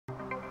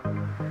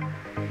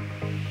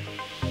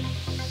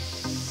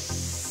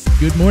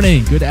Good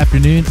morning, good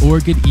afternoon,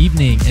 or good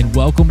evening, and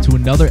welcome to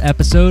another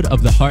episode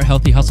of the Heart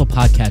Healthy Hustle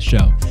podcast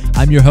show.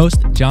 I'm your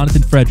host,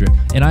 Jonathan Frederick,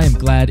 and I am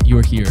glad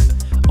you're here.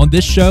 On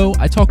this show,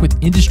 I talk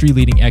with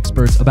industry-leading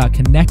experts about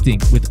connecting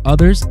with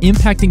others,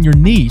 impacting your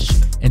niche,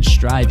 and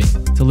striving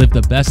to live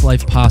the best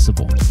life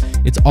possible.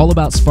 It's all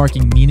about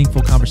sparking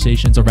meaningful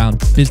conversations around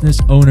business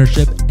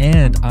ownership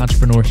and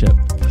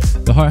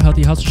entrepreneurship. The Heart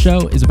Healthy Hustle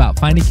show is about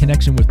finding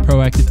connection with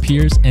proactive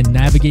peers and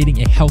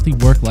navigating a healthy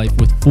work life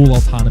with full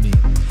autonomy.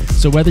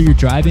 So whether you're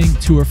driving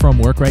to or from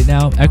work right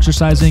now,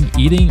 exercising,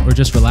 eating, or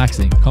just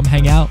relaxing, come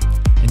hang out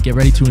and get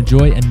ready to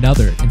enjoy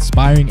another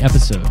inspiring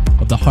episode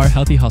of the Heart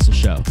Healthy Hustle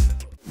show.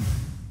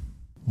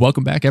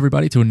 Welcome back,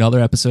 everybody, to another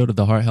episode of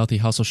the Heart Healthy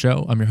Hustle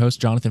show. I'm your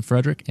host, Jonathan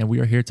Frederick, and we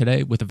are here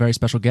today with a very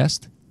special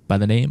guest by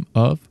the name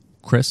of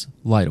Chris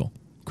Lytle.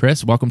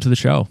 Chris, welcome to the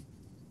show.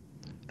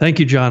 Thank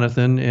you,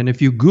 Jonathan. And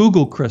if you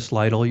Google Chris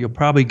Lytle, you'll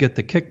probably get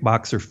the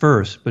kickboxer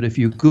first. But if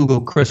you Google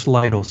Chris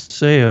Lytle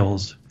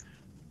sales,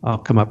 I'll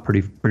come up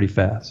pretty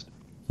fast.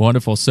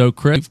 Wonderful. So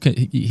Chris,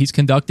 he's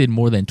conducted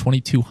more than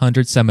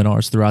 2,200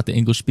 seminars throughout the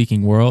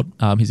English-speaking world.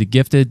 He's a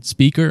gifted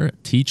speaker,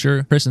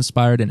 teacher. Chris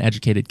inspired and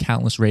educated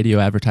countless radio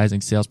advertising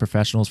sales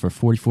professionals for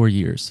 44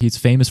 years. He's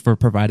famous for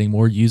providing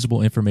more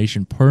usable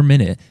information per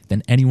minute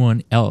than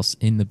anyone else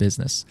in the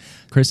business.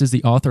 Chris is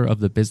the author of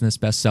the business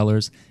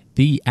bestsellers,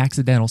 The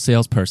Accidental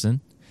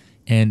Salesperson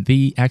and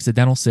The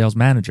Accidental Sales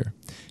Manager.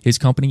 His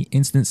company,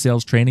 Instant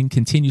Sales Training,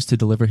 continues to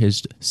deliver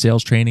his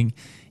sales training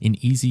in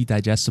easy,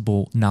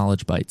 digestible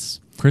knowledge bites.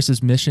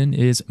 Chris's mission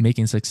is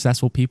making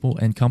successful people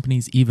and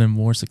companies even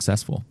more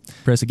successful.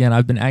 Chris, again,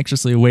 I've been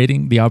anxiously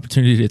awaiting the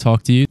opportunity to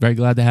talk to you. Very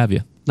glad to have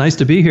you. Nice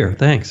to be here.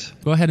 Thanks.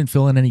 Go ahead and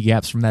fill in any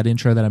gaps from that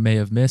intro that I may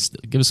have missed.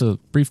 Give us a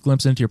brief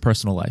glimpse into your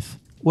personal life.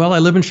 Well, I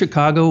live in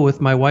Chicago with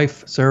my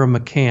wife, Sarah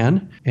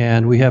McCann,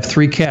 and we have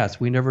 3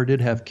 cats. We never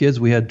did have kids.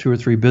 We had 2 or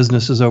 3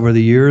 businesses over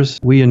the years.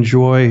 We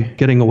enjoy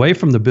getting away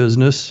from the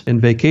business and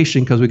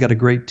vacation because we got a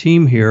great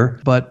team here.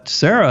 But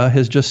Sarah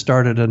has just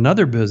started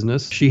another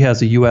business. She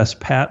has a U.S.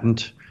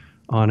 patent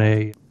on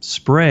a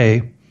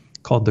spray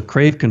called the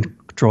Crave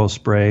Control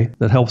Spray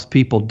that helps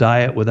people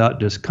diet without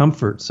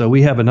discomfort. So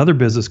we have another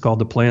business called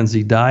the Plan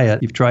Z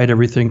Diet. You've tried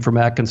everything from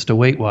Atkins to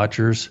Weight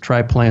Watchers.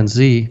 Try Plan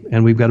Z,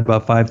 and we've got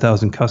about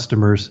 5,000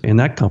 customers in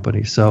that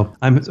company. So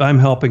I'm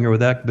helping her with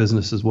that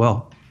business as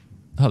well.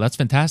 Oh, that's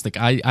fantastic.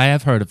 I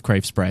have heard of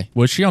Crave Spray.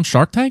 Was she on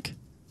Shark Tank?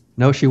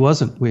 No, she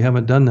wasn't. We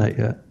haven't done that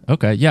yet.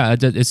 Okay, yeah,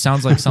 it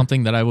sounds like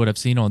something that I would have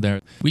seen on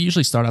there. We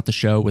usually start out the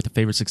show with a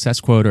favorite success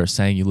quote or a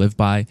saying you live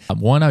by.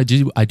 One I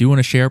do want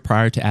to share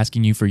prior to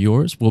asking you for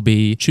yours will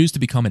be, choose to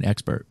become an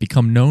expert.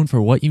 Become known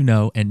for what you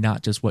know and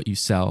not just what you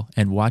sell,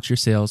 and watch your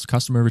sales,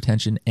 customer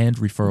retention, and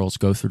referrals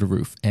go through the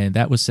roof. And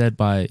that was said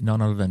by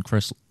none other than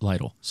Chris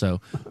Lytle.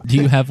 So do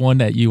you have one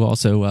that you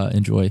also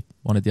enjoy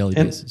on a daily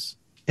basis?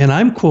 And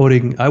I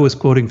was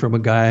quoting from a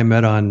guy I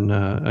met on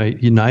a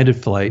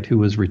United flight who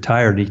was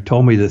retired. He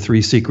told me the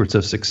 3 secrets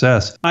of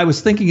success. I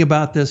was thinking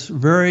about this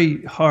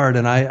very hard,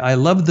 and I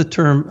love the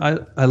term,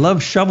 I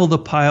love shovel the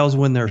piles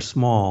when they're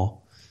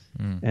small.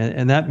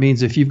 And that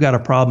means if you've got a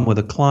problem with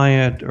a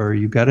client or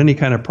you've got any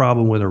kind of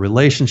problem with a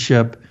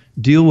relationship,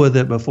 deal with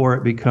it before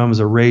it becomes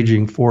a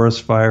raging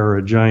forest fire or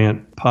a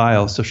giant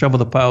pile. So shovel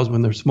the piles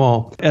when they're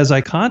small. As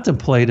I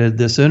contemplated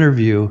this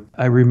interview,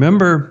 I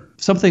remember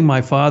something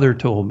my father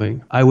told me.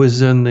 I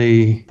was in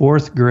the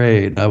 4th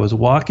grade. I was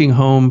walking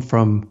home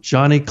from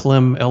Johnny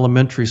Clem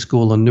Elementary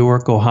School in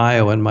Newark,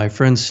 Ohio, and my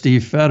friend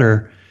Steve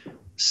Fetter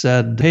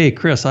said, "Hey,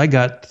 Chris, I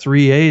got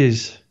 3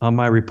 A's on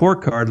my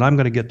report card, and I'm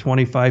going to get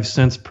 25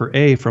 cents per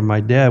A from my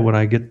dad when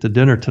I get to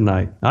dinner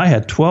tonight." I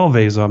had 12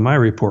 A's on my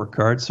report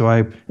card, so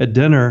at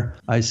dinner,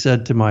 I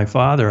said to my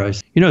father,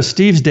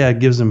 Steve's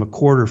dad gives him a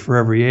quarter for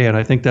every A, and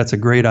I think that's a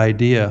great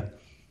idea.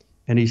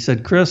 And he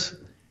said, "Chris,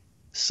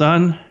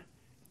 son,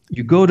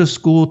 you go to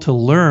school to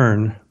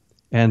learn,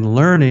 and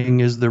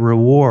learning is the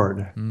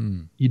reward.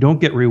 You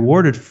don't get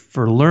rewarded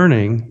for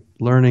learning.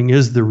 Learning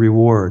is the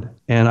reward."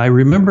 And I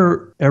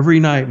remember every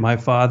night my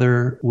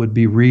father would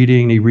be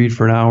reading. He'd read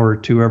for an hour or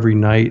 2 every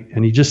night,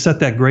 and he just set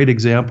that great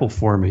example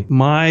for me.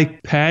 My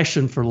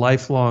passion for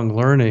lifelong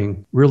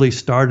learning really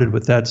started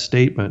with that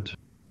statement.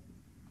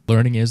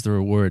 Learning is the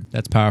reward.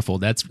 That's powerful.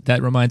 That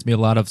reminds me a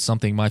lot of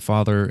something my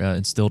father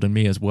instilled in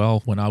me as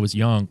well. When I was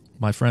young,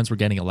 my friends were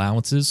getting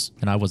allowances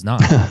and I was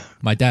not.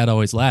 My dad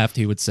always laughed.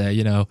 He would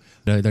say,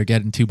 they're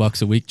getting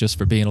 $2 a week just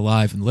for being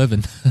alive and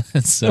living.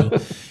 So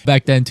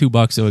back then,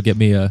 $2 it would get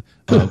me a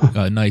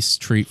nice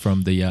treat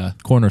from the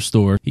corner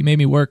store. He made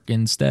me work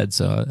instead,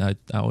 so I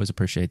always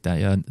appreciate that.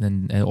 Yeah,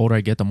 and the older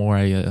I get, the more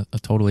I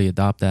totally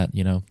adopt that.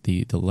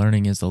 The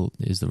learning is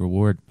the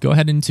reward. Go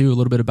ahead into a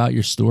little bit about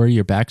your story,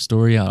 your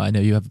backstory. I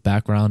know you have a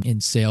background in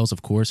sales,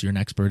 of course. You're an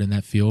expert in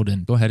that field,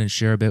 and go ahead and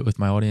share a bit with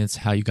my audience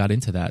how you got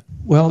into that.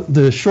 Well,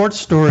 the short short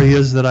story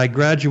is that I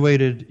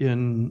graduated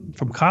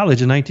from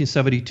college in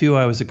 1972.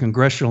 I was a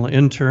congressional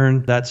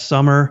intern that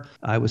summer.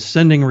 I was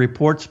sending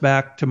reports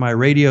back to my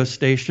radio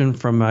station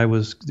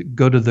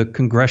go to the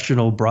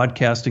congressional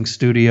broadcasting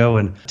studio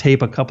and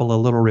tape a couple of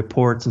little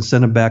reports and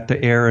send them back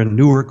to air in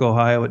Newark,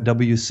 Ohio at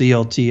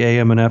WCLT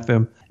AM and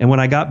FM. And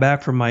when I got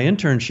back from my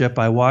internship,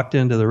 I walked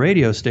into the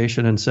radio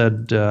station and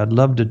said, I'd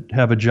love to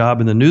have a job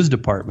in the news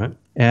department.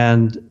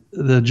 And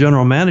the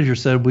general manager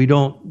said, we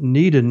don't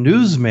need a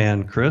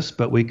newsman, Chris,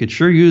 but we could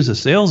sure use a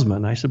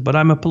salesman. I said, but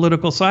I'm a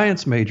political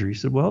science major. He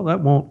said, well,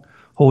 that won't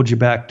hold you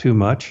back too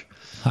much.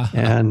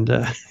 And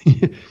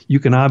you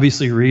can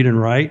obviously read and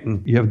write,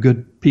 and you have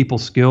good people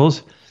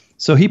skills.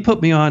 So he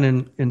put me on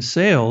in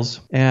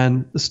sales.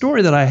 And the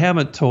story that I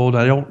haven't told,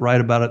 I don't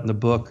write about it in the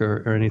book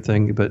or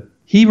anything, but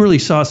he really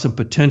saw some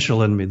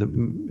potential in me.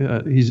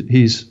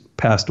 He's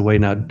passed away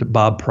now,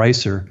 Bob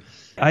Pricer.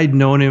 I'd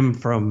known him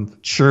from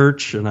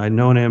church, and I'd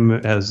known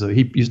him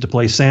he used to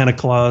play Santa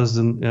Claus,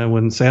 and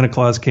when Santa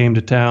Claus came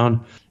to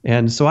town.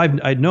 And so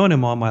I'd known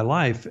him all my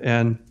life,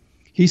 and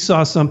he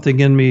saw something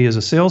in me as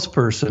a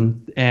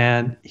salesperson,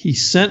 and he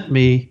sent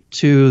me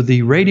to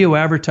the Radio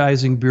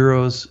Advertising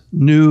Bureau's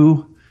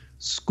new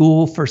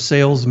School for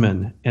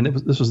Salesmen. And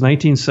this was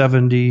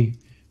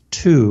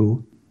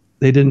 1972.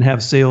 They didn't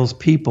have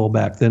salespeople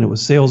back then. It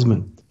was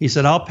salesmen. He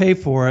said, I'll pay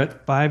for it,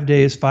 5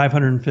 days,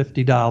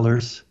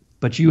 $550.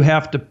 But you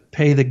have to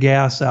pay the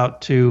gas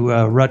out to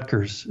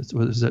Rutgers.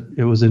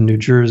 It was in New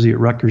Jersey at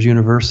Rutgers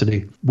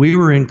University. We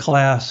were in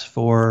class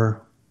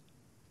for...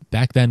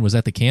 Back then, was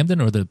that the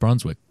Camden or the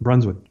Brunswick?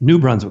 New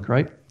Brunswick,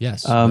 right?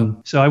 Yes.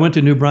 So I went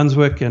to New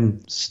Brunswick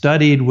and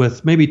studied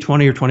with maybe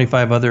 20 or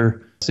 25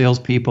 other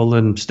salespeople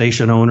and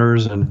station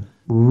owners, and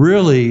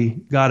really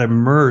got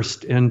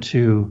immersed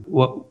into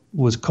what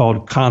was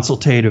called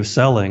consultative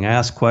selling.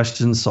 Ask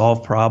questions,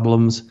 solve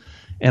problems.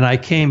 And I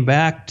came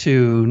back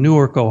to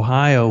Newark,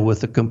 Ohio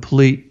with a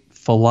complete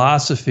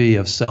philosophy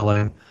of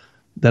selling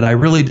that I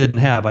really didn't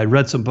have. I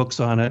read some books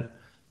on it,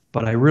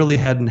 but I really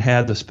hadn't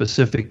had the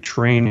specific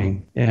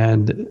training.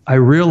 And I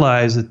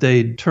realized that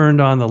they'd turned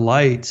on the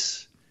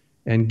lights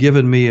and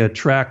given me a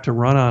track to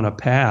run on, a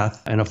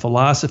path and a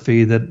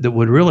philosophy that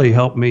would really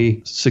help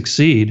me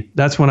succeed.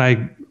 That's when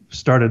I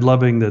started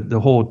loving the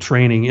whole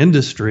training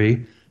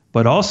industry.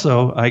 But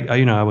also,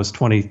 I was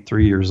 22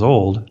 years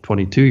old,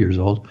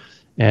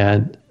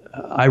 and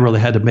I really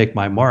had to make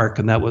my mark,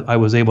 and I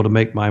was able to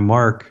make my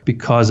mark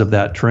because of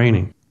that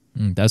training.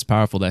 That's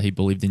powerful that he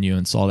believed in you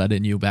and saw that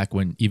in you back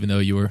when, even though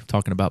you were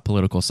talking about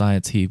political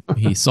science, he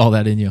saw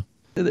that in you.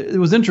 It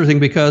was interesting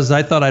because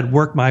I thought I'd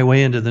work my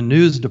way into the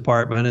news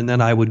department, and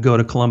then I would go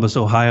to Columbus,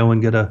 Ohio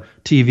and get a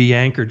TV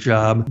anchor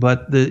job.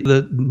 But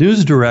the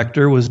news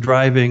director was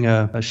driving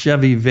a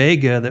Chevy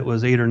Vega that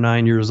was 8 or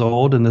 9 years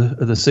old, and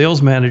the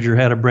sales manager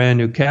had a brand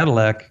new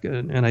Cadillac,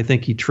 and I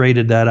think he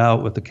traded that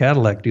out with the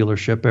Cadillac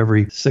dealership.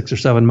 Every 6 or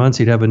 7 months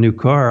he'd have a new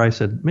car. I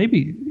said,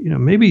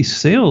 maybe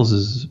sales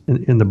is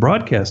in the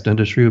broadcast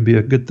industry would be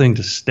a good thing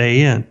to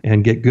stay in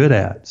and get good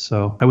at.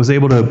 So I was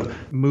able to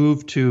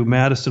move to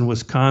Madison,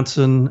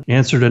 Wisconsin,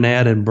 answered an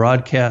ad in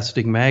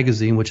Broadcasting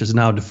Magazine, which is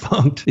now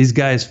defunct. These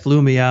guys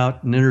flew me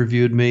out and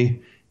interviewed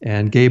me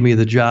and gave me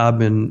the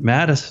job in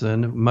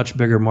Madison, a much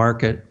bigger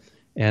market.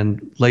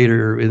 And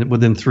later,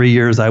 within 3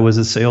 years, I was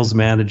a sales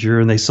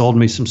manager, and they sold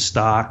me some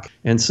stock.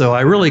 And so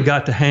I really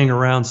got to hang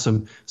around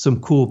some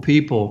cool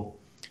people.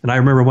 And I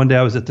remember one day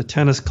I was at the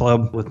tennis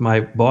club with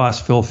my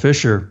boss, Phil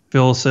Fisher.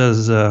 Phil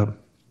says,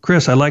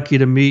 Chris, I'd like you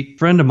to meet a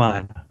friend of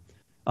mine.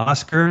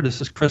 Oscar,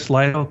 this is Chris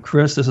Lytle.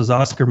 Chris, this is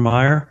Oscar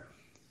Meyer.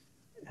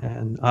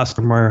 And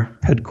Oscar Meyer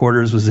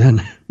headquarters was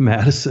in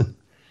Madison.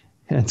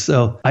 And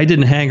so I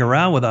didn't hang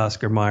around with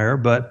Oscar Meyer,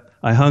 but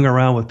I hung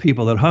around with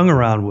people that hung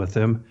around with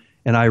him.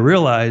 And I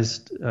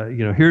realized,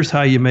 here's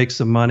how you make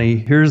some money.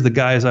 Here's the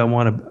guys I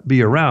want to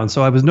be around.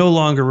 So I was no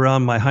longer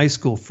around my high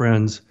school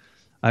friends.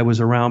 I was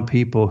around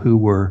people who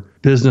were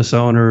business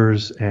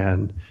owners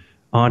and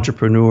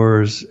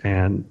entrepreneurs,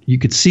 and you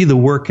could see the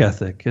work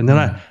ethic. And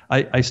then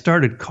I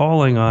started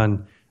calling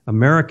on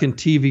American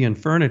TV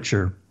and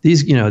Furniture.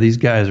 These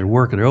guys are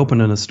working. They're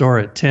opening a store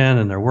at 10,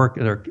 and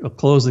they're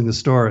closing the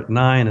store at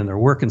 9, and they're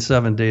working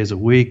 7 days a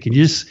week. And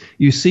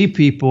you see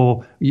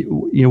people,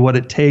 what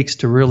it takes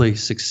to really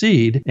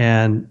succeed.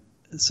 And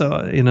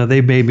so,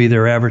 they made me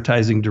their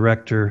advertising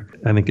director,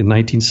 I think in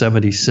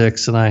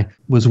 1976, and I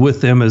was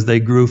with them as they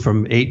grew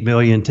from 8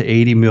 million to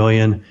 80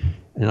 million.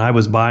 And I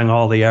was buying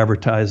all the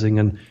advertising,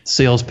 and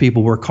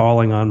salespeople were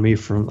calling on me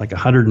from like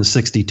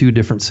 162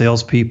 different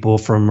salespeople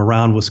from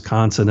around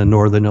Wisconsin and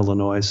northern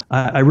Illinois.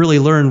 I really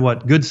learned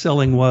what good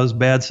selling was,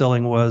 bad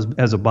selling was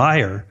as a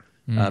buyer,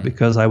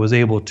 because I was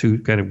able to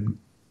kind of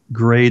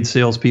grade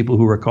salespeople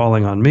who were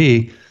calling on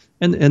me.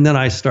 And then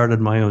I started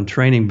my own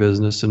training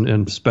business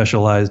and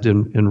specialized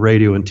in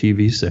radio and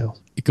TV sales.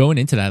 Going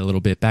into that a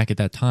little bit, back at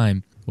that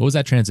time, what was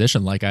that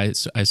transition like? I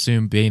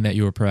assume, being that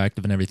you were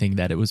proactive and everything,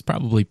 that it was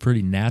probably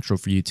pretty natural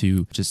for you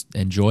to just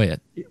enjoy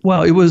it.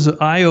 Well, it was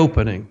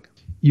eye-opening.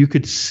 you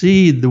could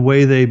see the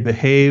way they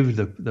behaved,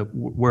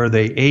 where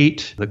they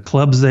ate, the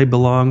clubs they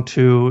belonged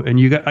to, and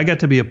I got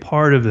to be a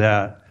part of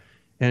that,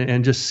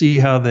 and just see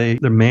how their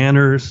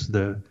manners,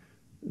 the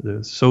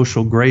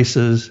social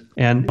graces.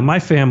 And my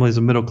family is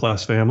a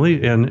middle-class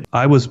family, and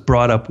I was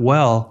brought up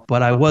well,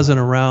 but I wasn't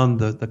around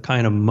the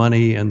kind of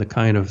money and the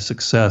kind of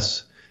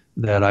success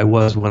that I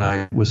was when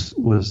I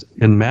was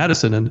in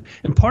Madison.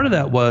 And part of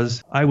that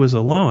was I was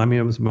alone. I mean,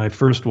 it was my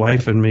first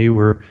wife and me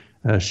were,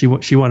 she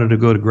wanted to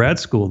go to grad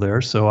school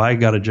there, so I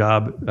got a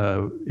job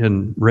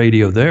in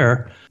radio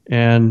there,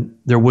 and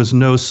there was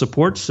no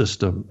support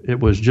system. It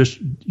was just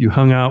you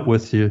hung out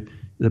with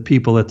the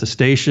people at the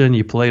station,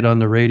 you played on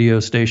the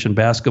radio station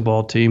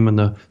basketball team and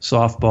the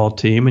softball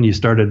team, and you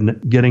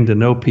started getting to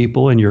know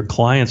people, and your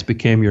clients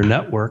became your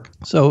network.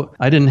 So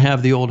I didn't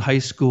have the old high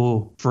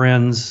school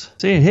friends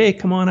saying, hey,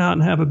 come on out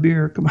and have a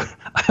beer. Come on.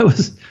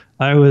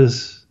 I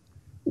was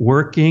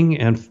working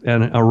and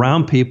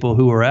around people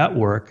who were at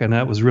work, and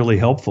that was really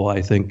helpful,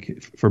 I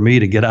think, for me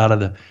to get out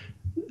of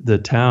the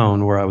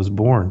town where I was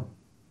born.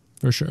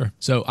 For sure.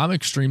 So I'm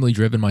extremely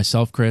driven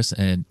myself, Chris,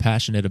 and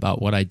passionate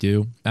about what I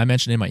do. I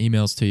mentioned in my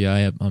emails to you,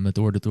 I'm a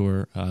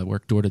door-to-door,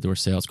 work door-to-door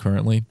sales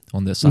currently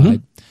on this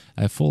side.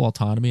 I have full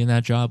autonomy in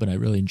that job, and I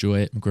really enjoy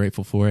it. I'm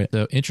grateful for it.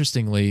 So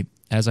interestingly,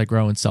 as I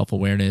grow in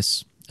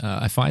self-awareness,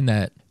 I find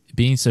that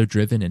being so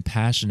driven and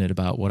passionate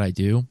about what I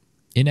do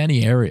in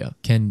any area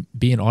can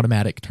be an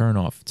automatic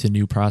turnoff to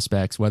new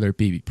prospects, whether it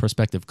be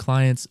prospective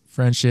clients,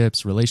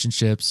 friendships,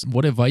 relationships.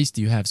 What advice do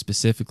you have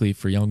specifically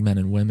for young men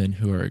and women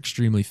who are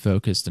extremely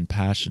focused and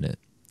passionate?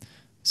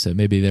 So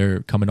maybe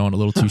they're coming on a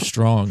little too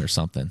strong or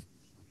something.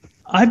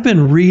 I've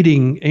been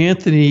reading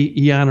Anthony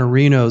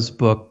Iannarino's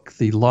book,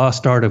 The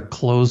Lost Art of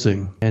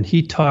Closing, and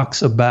he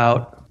talks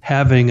about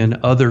having an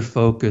other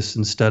focus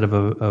instead of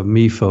a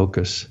me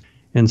focus.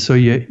 And so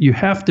you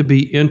have to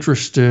be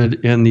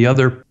interested in the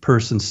other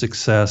person's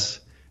success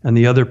and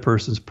the other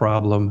person's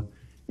problem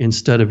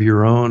instead of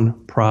your own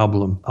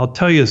problem. I'll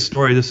tell you a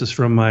story. This is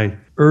from my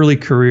early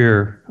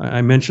career.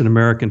 I mentioned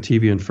American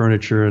TV and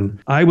furniture,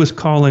 and I was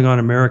calling on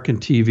American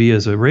TV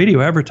as a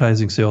radio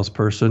advertising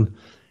salesperson.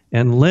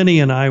 And Lynn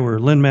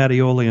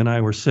Mattioli and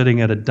I were sitting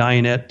at a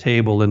dinette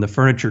table in the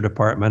furniture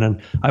department, and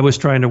I was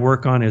trying to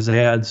work on his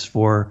ads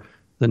for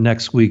the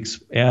next week's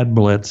ad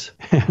blitz.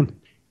 And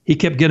he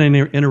kept getting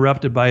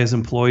interrupted by his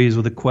employees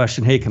with a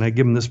question, hey, can I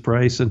give him this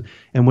price? And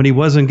when he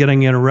wasn't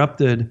getting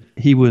interrupted,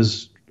 he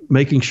was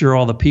making sure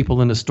all the people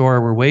in the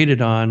store were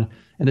waited on.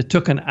 And it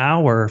took an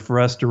hour for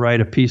us to write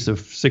a piece of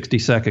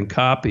 60-second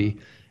copy.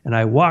 And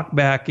I walked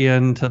back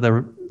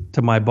into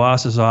my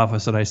boss's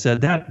office and I said,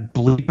 that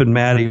bleeping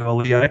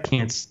Mattioli, I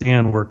can't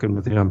stand working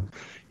with him.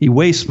 He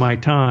wastes my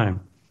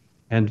time.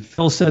 And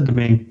Phil said to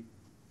me,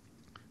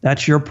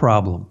 that's your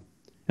problem.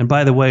 And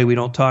by the way, we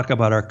don't talk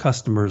about our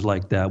customers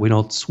like that. We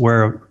don't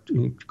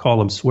call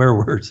them swear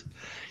words.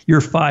 You're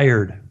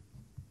fired.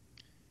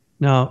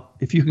 Now,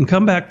 if you can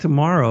come back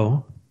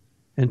tomorrow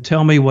and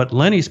tell me what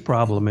Lenny's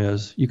problem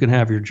is, you can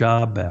have your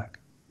job back.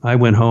 I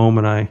went home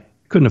and I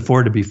couldn't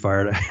afford to be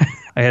fired.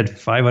 I had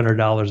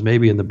 $500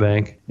 maybe in the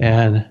bank.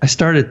 And I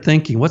started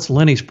thinking, what's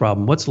Lenny's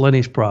problem? What's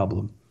Lenny's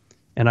problem?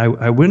 And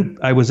I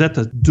was at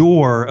the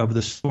door of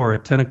the store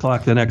at 10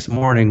 o'clock the next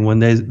morning when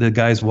the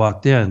guys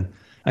walked in.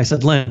 I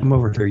said, Len, come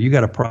over here. You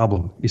got a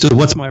problem. He said,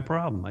 what's my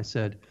problem? I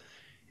said,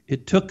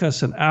 it took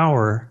us an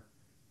hour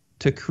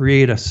to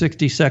create a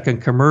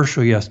 60-second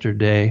commercial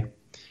yesterday,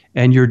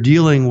 and you're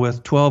dealing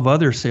with 12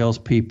 other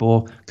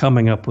salespeople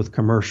coming up with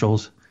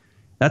commercials.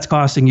 That's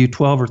costing you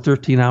 12 or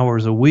 13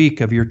 hours a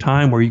week of your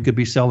time where you could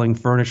be selling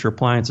furniture,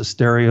 appliances,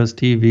 stereos,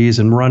 TVs,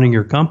 and running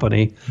your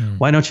company.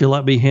 Why don't you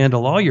let me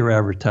handle all your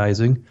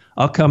advertising?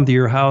 I'll come to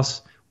your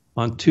house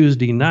on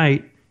Tuesday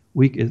night.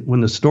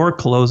 When the store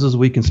closes,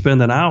 we can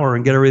spend an hour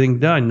and get everything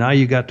done. Now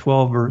you got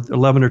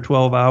 11 or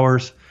 12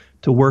 hours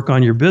to work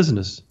on your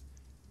business.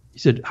 He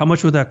said, how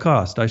much would that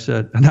cost? I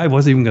said, and I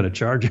wasn't even going to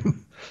charge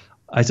him.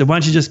 I said, why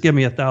don't you just give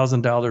me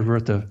 $1,000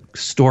 worth of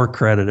store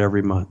credit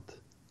every month?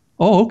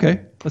 Oh,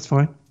 okay, that's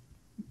fine.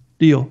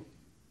 Deal.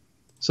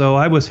 So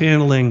I was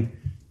handling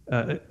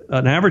an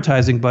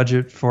advertising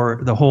budget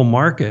for the whole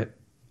market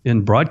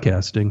in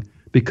broadcasting,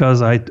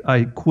 because I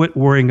quit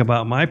worrying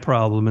about my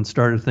problem and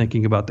started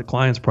thinking about the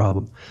client's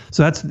problem.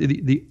 So that's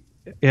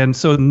and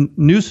so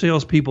new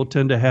salespeople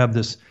tend to have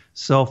this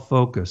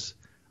self-focus.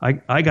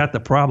 I got the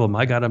problem.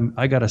 I got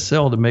to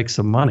sell to make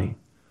some money.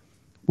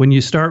 When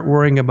you start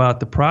worrying about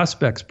the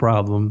prospect's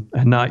problem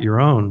and not your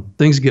own,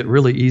 things get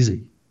really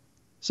easy.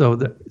 So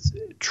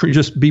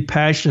just be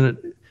passionate.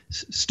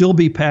 Still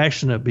be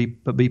passionate,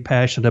 but be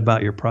passionate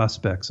about your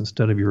prospects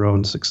instead of your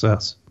own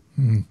success.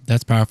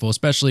 That's powerful,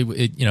 especially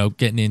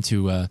getting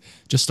into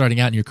just starting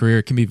out in your career.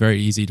 It can be very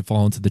easy to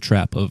fall into the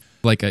trap of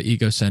like an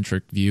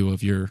egocentric view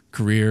of your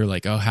career,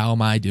 like, oh, how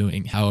am I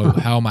doing?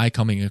 How am I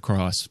coming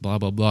across? Blah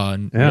blah blah.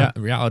 And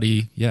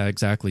reality, yeah,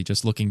 exactly.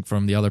 Just looking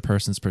from the other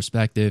person's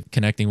perspective,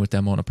 connecting with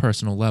them on a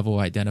personal level,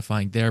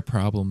 identifying their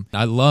problem.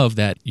 I love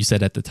that you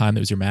said at the time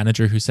it was your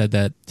manager who said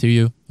that to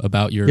you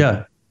about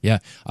your Yeah,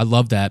 I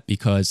love that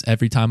because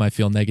every time I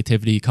feel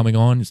negativity coming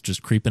on, it's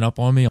just creeping up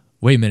on me.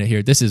 Wait a minute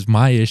here. This is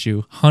my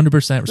issue,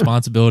 100%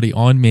 responsibility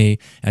on me,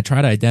 and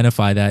try to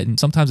identify that. And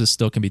sometimes it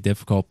still can be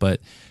difficult,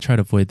 but try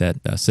to avoid that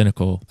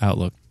cynical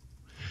outlook.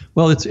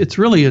 Well, it's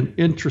really an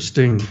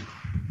interesting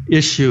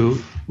issue.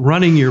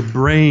 Running your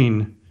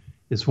brain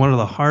is one of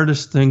the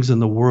hardest things in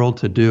the world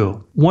to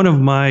do. One of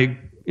my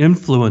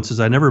influences,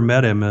 I never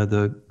met him,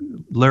 the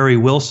Larry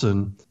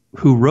Wilson,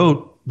 who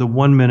wrote The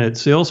 1 Minute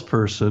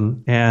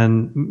Salesperson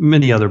and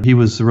many other. He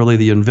was really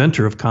the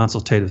inventor of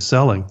consultative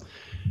selling.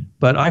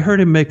 But I heard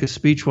him make a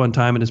speech one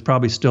time, and it's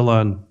probably still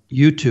on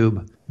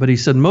YouTube. But he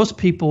said most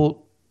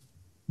people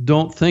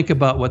don't think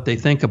about what they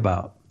think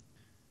about.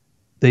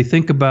 They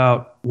think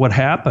about what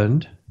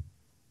happened,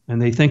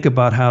 and they think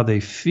about how they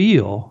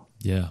feel.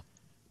 Yeah.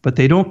 But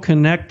they don't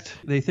connect.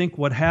 They think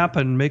what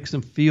happened makes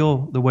them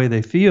feel the way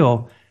they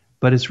feel,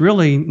 but it's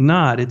really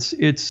not.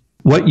 It's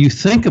what you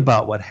think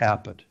about what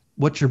happened,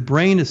 what your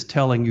brain is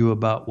telling you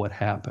about what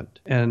happened.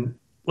 And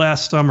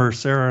last summer,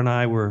 Sarah and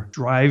I were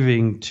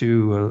driving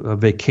to a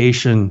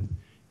vacation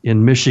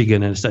in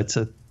Michigan, and it's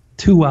a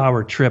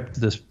 2-hour trip to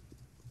this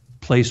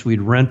place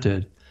we'd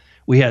rented.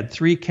 We had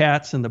 3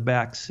 cats in the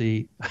back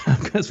seat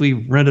because we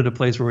rented a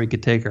place where we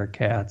could take our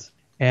cats.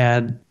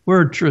 And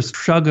we're just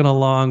chugging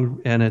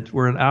along, and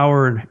we're an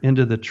hour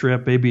into the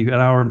trip, maybe an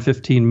hour and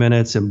 15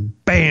 minutes, and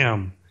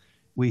bam,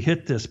 we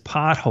hit this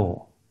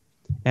pothole.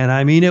 And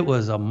I mean, it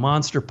was a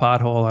monster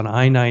pothole on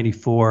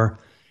I-94.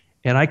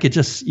 And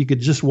you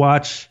could just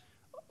watch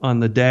on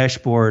the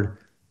dashboard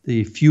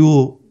the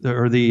fuel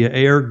or the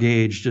air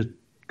gauge just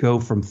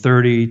go from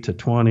 30 to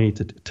 20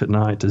 to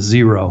 9 to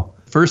 0.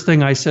 First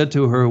thing I said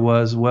to her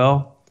was,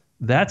 well,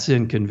 that's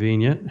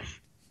inconvenient.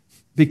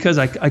 Because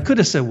I could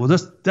have said, well,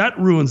 that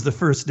ruins the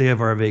first day of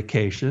our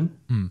vacation.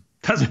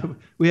 Because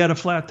we had a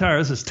flat tire.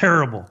 This is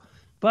terrible.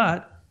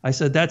 But I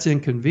said, that's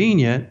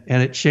inconvenient,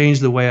 and it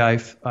changed the way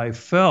I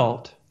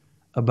felt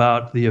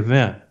about the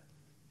event.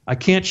 I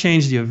can't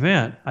change the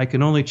event. I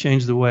can only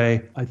change the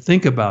way I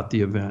think about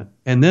the event.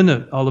 And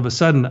then all of a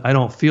sudden, I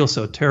don't feel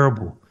so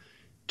terrible.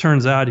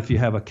 Turns out if you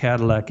have a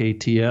Cadillac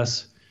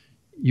ATS,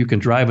 you can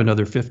drive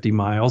another 50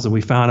 miles. And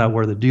we found out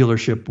where the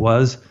dealership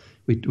was.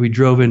 We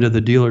drove into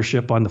the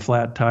dealership on the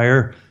flat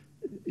tire.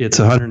 It's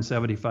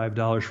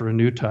 $175 for a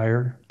new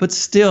tire. But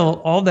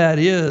still, all that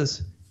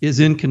is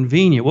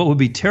inconvenient. What would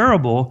be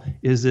terrible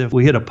is if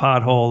we hit a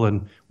pothole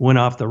and went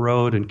off the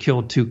road and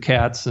killed 2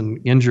 cats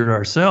and injured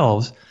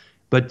ourselves.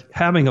 But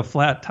having a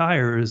flat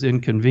tire is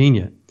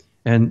inconvenient.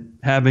 And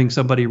having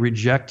somebody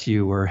reject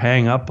you or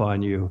hang up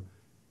on you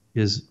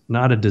is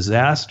not a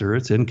disaster.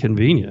 It's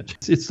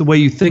inconvenient. It's the way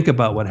you think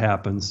about what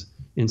happens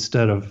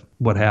instead of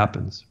what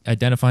happens.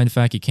 Identifying the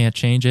fact you can't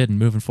change it and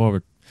moving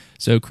forward.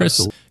 So, Chris,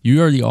 Absolutely.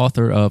 You are the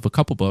author of a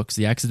couple books,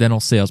 The Accidental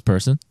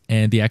Salesperson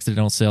and The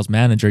Accidental Sales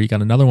Manager. You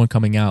got another one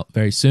coming out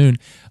very soon.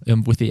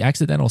 With The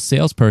Accidental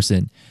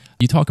Salesperson,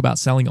 you talk about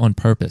selling on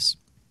purpose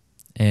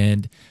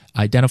and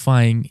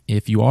identifying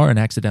if you are an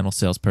accidental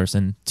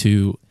salesperson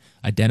to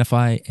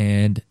identify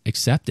and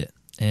accept it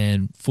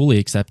and fully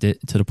accept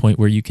it to the point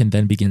where you can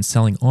then begin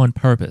selling on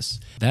purpose.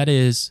 That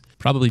is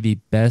probably the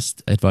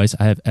best advice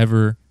I have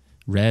ever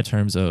read in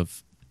terms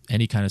of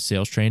any kind of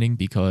sales training,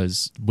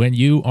 because when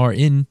you are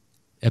in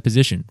a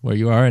position where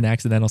you are an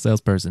accidental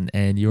salesperson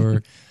and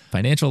your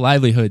financial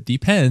livelihood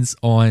depends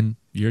on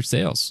your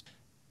sales,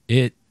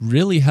 it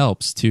really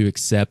helps to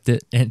accept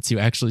it and to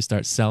actually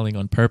start selling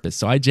on purpose.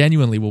 So I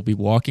genuinely will be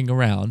walking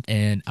around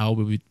and I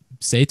will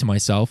say to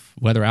myself,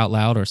 whether out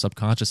loud or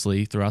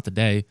subconsciously throughout the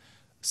day,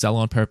 sell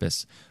on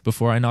purpose.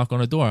 Before I knock on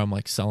a door, I'm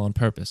like, sell on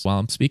purpose. While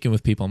I'm speaking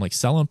with people, I'm like,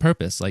 sell on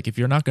purpose. Like, if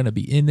you're not going to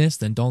be in this,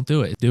 then don't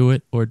do it. Do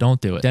it or don't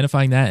do it.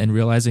 Identifying that and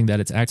realizing that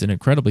it's an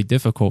incredibly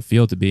difficult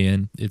field to be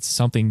in. It's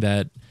something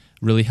that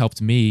really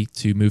helped me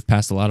to move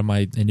past a lot of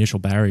my initial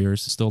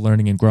barriers. Still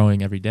learning and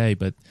growing every day,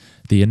 but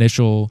the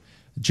initial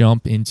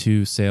jump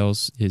into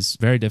sales is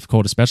very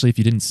difficult, especially if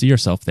you didn't see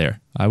yourself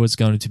there. I was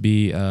going to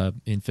be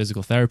in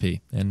physical therapy,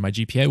 and my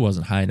GPA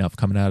wasn't high enough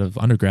coming out of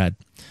undergrad.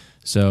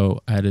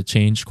 So I had to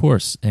change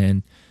course,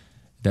 and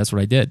that's what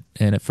I did.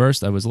 And at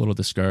first I was a little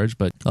discouraged,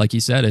 but like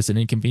you said, it's an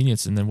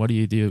inconvenience. And then what do?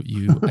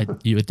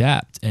 You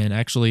adapt. And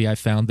actually I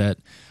found that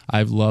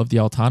I've loved the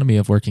autonomy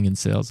of working in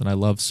sales, and I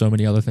love so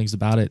many other things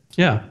about it.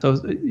 Yeah.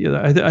 So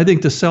I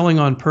think the selling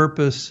on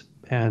purpose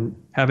and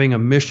having a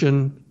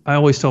mission, I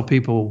always tell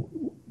people,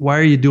 why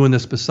are you doing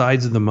this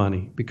besides the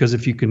money? Because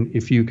if you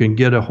can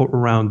get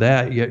around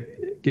that,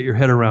 get your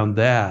head around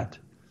that,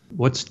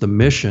 what's the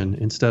mission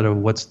instead of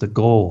what's the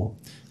goal?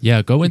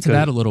 Yeah, go into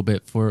that a little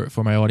bit for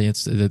my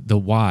audience, the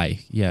why.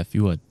 Yeah, if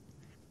you would.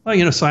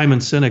 Well, Simon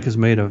Sinek has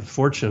made a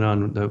fortune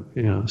on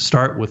the,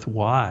 start with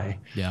why.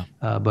 Yeah.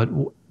 But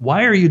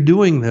why are you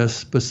doing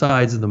this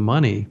besides the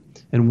money?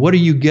 And what are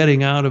you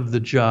getting out of the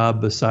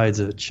job besides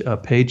a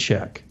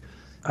paycheck?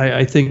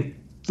 I think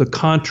the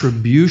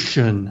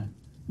contribution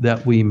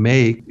that we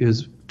make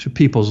is to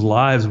people's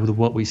lives with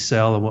what we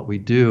sell and what we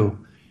do.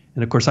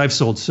 And of course, I've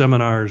sold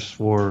seminars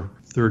for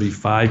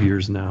 35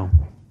 years now.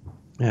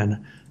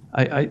 And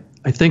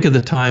I think of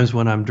the times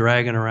when I'm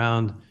dragging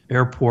around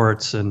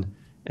airports and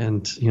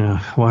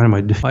where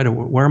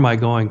am I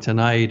going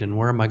tonight, and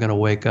where am I going to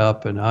wake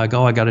up, and I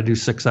got to do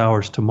 6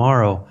 hours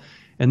tomorrow.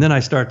 And then I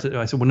said,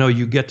 well, no,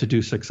 you get to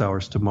do 6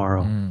 hours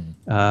tomorrow.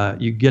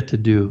 You get to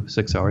do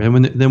 6 hours.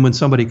 And when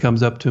somebody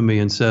comes up to me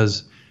and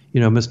says,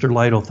 Mr.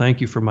 Lytle,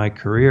 thank you for my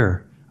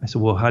career. I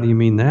said, well, how do you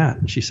mean that?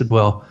 And she said,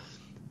 well,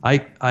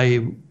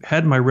 I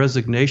had my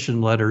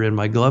resignation letter in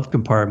my glove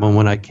compartment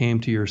when I came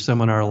to your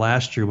seminar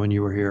last year when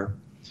you were here.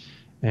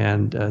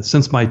 And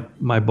since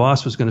my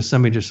boss was going to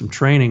send me to some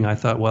training, I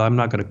thought, well, I'm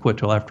not going to quit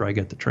till after I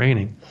get the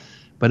training.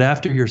 But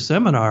after your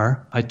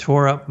seminar, I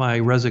tore up my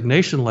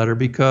resignation letter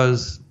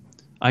because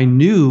I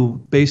knew,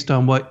 based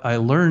on what I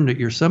learned at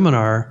your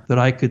seminar, that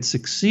I could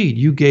succeed.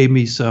 You gave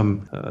me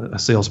a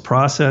sales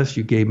process.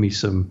 You gave me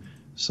some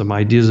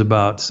ideas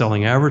about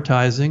selling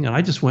advertising, and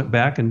I just went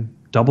back and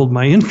doubled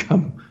my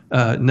income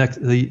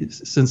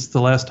since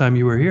the last time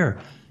you were here.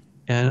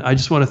 And I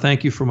just want to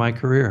thank you for my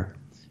career.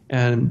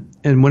 And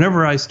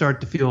whenever I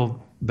start to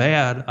feel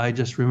bad, I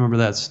just remember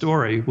that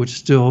story, which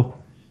still,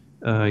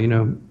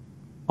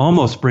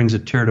 almost brings a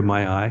tear to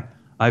my eye.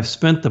 I've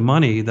spent the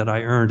money that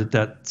I earned at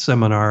that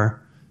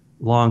seminar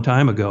a long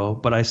time ago,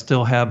 but I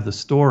still have the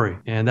story.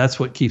 And that's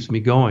what keeps me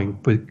going,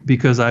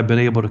 because I've been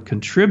able to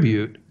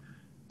contribute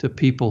to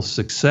people's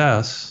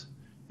success.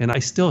 And I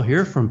still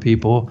hear from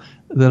people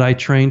that I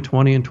trained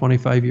 20 and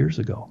 25 years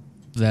ago.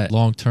 That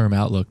long-term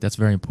outlook, that's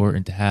very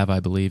important to have, I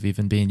believe,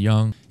 even being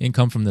young.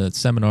 Income from the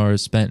seminar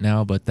is spent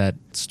now, but that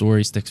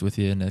story sticks with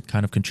you and it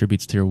kind of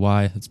contributes to your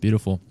why. It's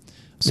beautiful.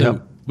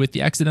 So with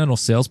the Accidental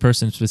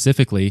Salesperson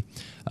specifically,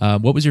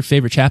 what was your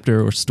favorite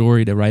chapter or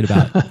story to write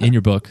about in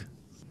your book?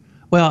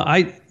 Well,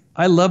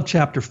 I love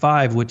chapter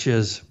 5, which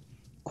is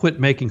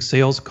quit making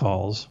sales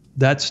calls.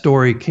 That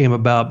story came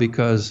about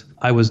because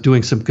I was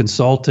doing some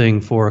consulting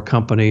for a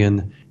company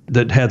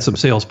that had some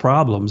sales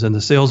problems. And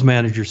the sales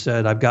manager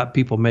said, I've got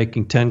people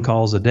making 10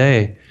 calls a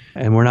day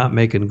and we're not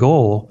making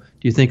goal.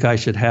 Do you think I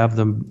should have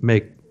them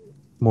make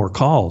more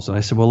calls? And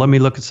I said, well, let me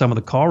look at some of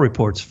the call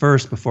reports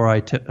first before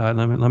let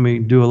me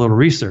do a little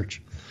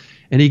research.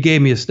 And he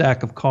gave me a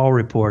stack of call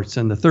reports.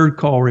 And the third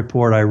call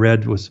report I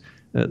read was,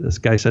 this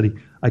guy said,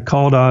 I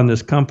called on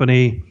this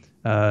company.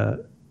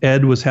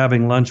 Ed was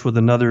having lunch with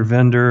another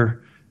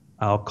vendor.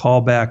 I'll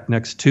call back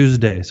next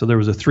Tuesday. So there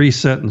was a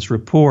 3-sentence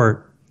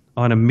report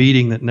on a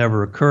meeting that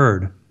never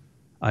occurred.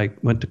 I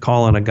went to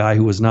call on a guy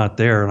who was not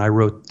there, and I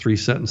wrote 3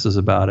 sentences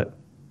about it.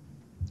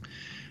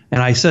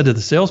 And I said to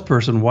the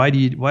salesperson, why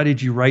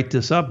did you write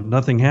this up?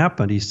 Nothing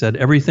happened. He said,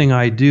 everything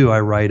I do,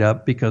 I write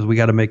up because we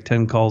got to make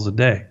 10 calls a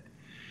day.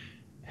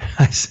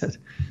 I said,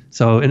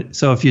 so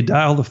if you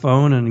dial the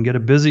phone and get a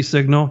busy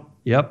signal,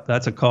 yep,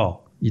 that's a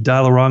call. You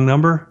dial the wrong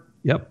number,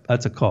 yep,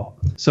 that's a call.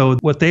 So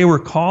what they were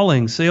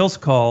calling sales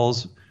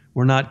calls,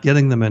 we're not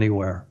getting them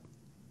anywhere,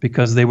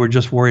 because they were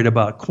just worried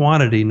about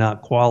quantity,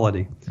 not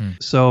quality.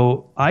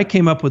 So I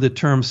came up with the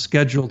term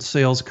scheduled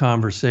sales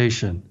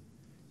conversation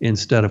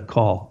instead of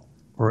call,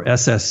 or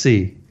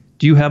SSC.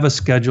 Do you have a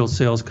scheduled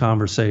sales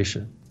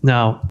conversation?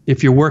 Now,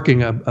 if you're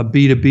working a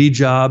B2B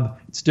job,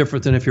 it's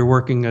different than if you're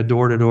working a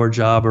door-to-door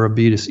job or a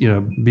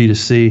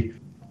B2C.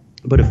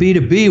 But a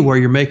B2B where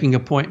you're making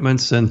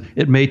appointments and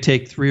it may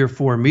take 3 or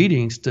 4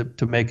 meetings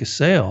to make a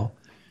sale,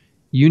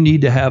 you need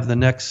to have the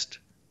next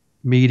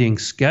meeting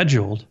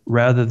scheduled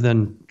rather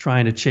than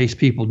trying to chase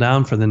people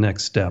down for the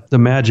next step. The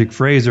magic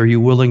phrase, are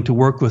you willing to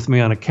work with me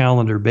on a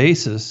calendar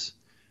basis,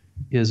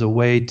 is a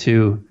way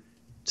to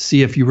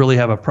see if you really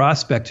have a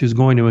prospect who's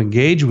going to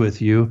engage with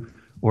you,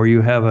 or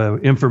you have an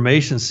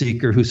information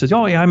seeker who says,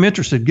 oh yeah, I'm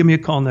interested, give me a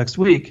call next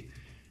week.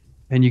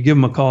 And you give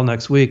them a call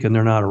next week and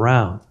they're not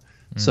around.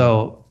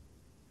 So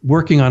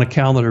working on a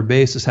calendar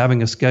basis,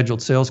 having a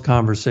scheduled sales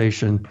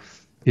conversation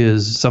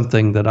is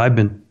something that I've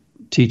been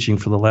teaching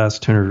for the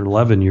last 10 or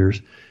 11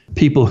 years.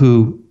 People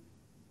who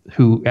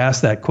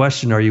ask that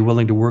question, are you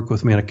willing to work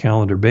with me on a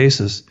calendar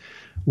basis,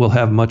 will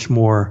have a much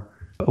more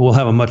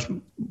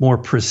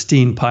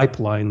pristine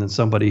pipeline than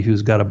somebody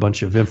who's got a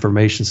bunch of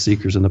information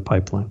seekers in the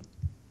pipeline.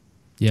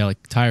 Yeah,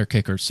 like tire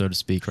kickers, so to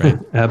speak, right?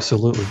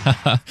 Absolutely.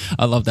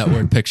 I love that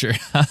word picture.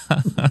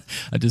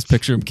 I just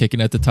picture him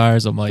kicking at the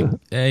tires. I'm like,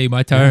 hey,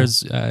 my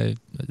tires,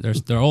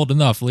 they're old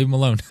enough. Leave them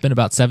alone. It's been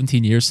about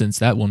 17 years since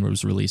that one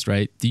was released,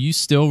 right? Do you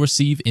still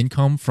receive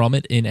income from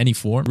it in any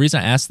form? The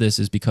reason I ask this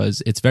is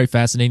because it's very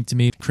fascinating to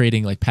me,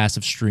 creating like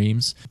passive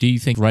streams. Do you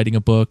think writing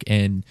a book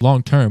and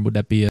long term, would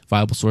that be a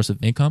viable source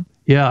of income?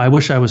 Yeah, I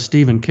wish I was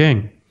Stephen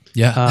King.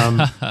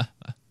 Yeah.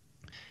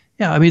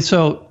 Yeah, I mean,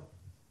 so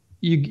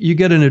you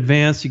get an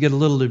advance, you get a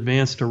little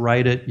advance to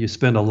write it. You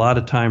spend a lot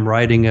of time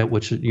writing it,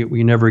 which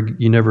you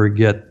never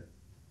get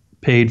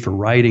paid for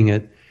writing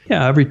it.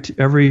 Yeah,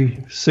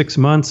 every 6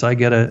 months I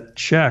get a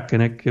check,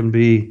 and it can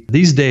be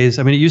these days.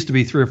 I mean, it used to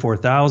be 3,000 or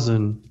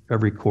 4,000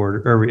 every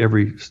quarter,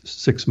 every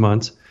 6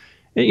 months.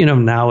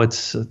 Now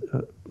it's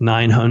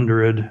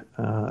 900.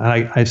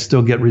 I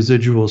still get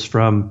residuals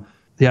from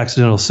the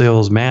Accidental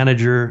Sales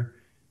Manager.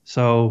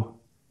 So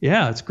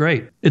yeah, it's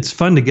great. It's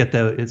fun to get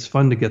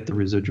the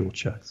residual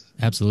checks.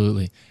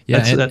 Absolutely.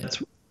 Yeah.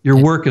 Your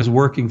work is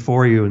working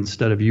for you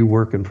instead of you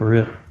working for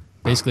it.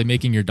 Basically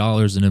making your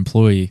dollars an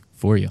employee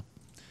for you.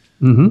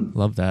 Mm-hmm.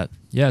 Love that.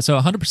 Yeah, so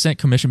 100%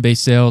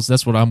 commission-based sales,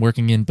 that's what I'm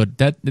working in, but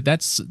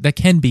that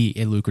can be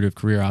a lucrative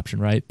career option,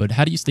 right? But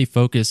how do you stay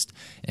focused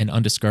and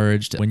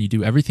undiscouraged when you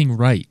do everything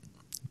right,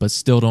 but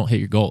still don't hit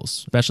your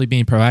goals? Especially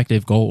being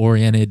proactive,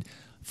 goal-oriented,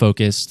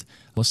 focused.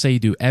 Let's say you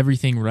do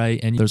everything right,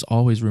 and there's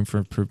always room for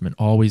improvement.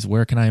 Always,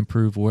 where can I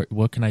improve?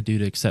 What can I do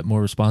to accept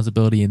more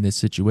responsibility in this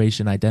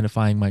situation?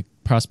 Identifying my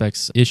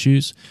prospects'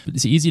 issues.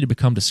 It's easy to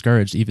become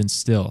discouraged even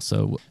still.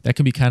 So that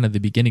can be kind of the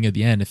beginning of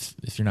the end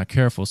if you're not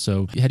careful.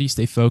 So how do you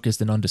stay focused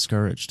and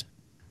undiscouraged?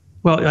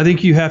 Well, I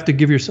think you have to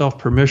give yourself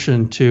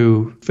permission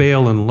to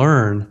fail and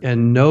learn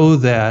and know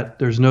that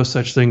there's no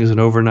such thing as an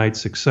overnight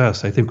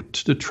success. I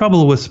think the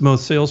trouble with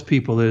most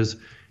salespeople is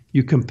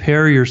you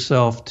compare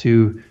yourself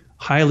to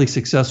highly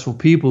successful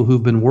people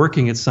who've been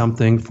working at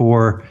something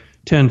for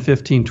 10,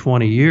 15,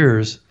 20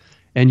 years,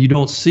 and you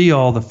don't see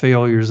all the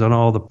failures and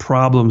all the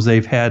problems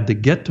they've had to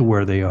get to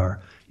where they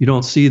are. You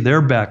don't see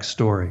their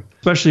backstory.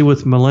 Especially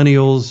with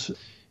millennials,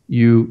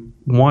 you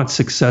want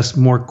success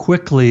more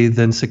quickly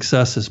than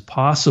success is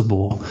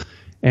possible.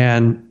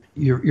 And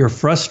you're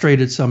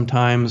frustrated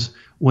sometimes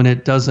when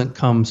it doesn't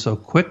come so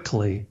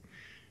quickly.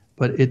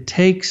 But it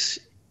takes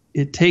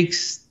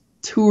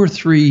 2 or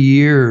 3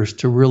 years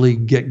to really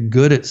get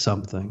good at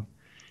something.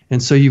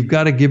 And so you've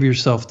got to give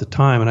yourself the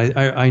time. And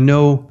I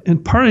know,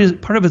 and part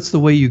of it's the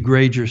way you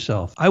grade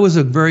yourself. I was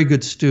a very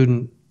good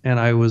student, and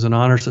I was an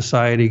honor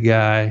society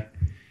guy,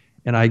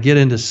 and I get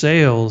into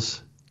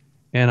sales,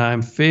 and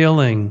I'm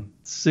failing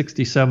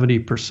 60,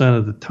 70%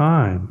 of the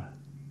time.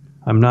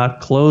 I'm not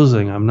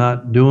closing. I'm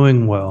not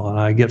doing well. And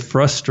I get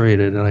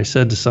frustrated. And I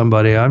said to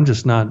somebody, I'm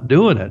just not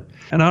doing it.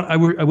 And I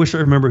wish I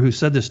remember who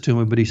said this to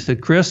me, but he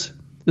said, Chris,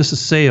 this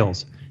is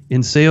sales.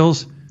 In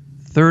sales,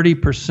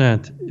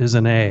 30% is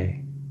an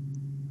A.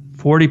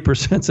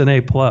 40% is an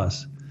A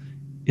plus.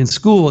 In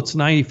school, it's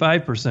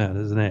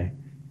 95% is an A.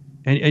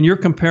 And you're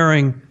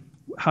comparing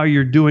how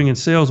you're doing in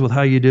sales with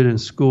how you did in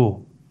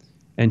school.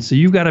 And so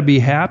you've got to be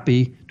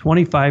happy.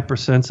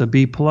 25% is a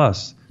B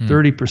plus,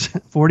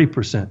 30%,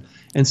 40%.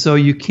 And so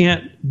you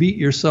can't beat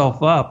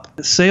yourself up.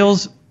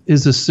 Sales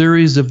is a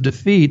series of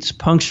defeats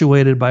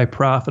punctuated by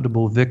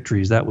profitable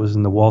victories. That was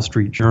in the Wall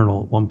Street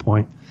Journal at one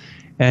point.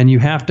 And you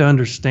have to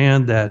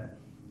understand that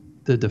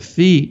the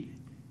defeat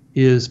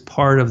is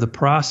part of the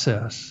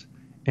process.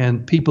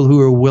 And people who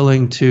are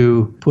willing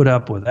to put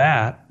up with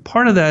that,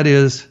 part of that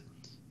is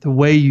the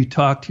way you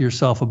talk to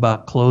yourself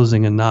about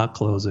closing and not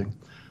closing.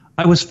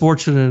 I was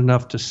fortunate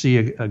enough to see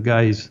a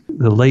guy,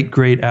 the late,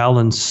 great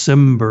Alan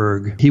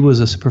Simberg. He was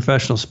a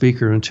professional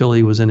speaker until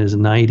he was in his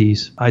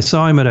 90s. I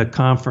saw him at a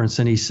conference,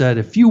 and he said,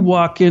 if you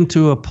walk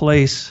into a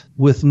place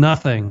with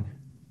nothing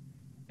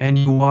and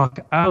you walk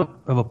out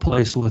of a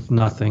place with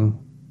nothing,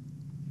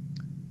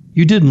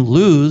 you didn't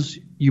lose,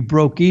 you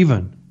broke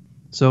even.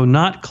 So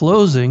not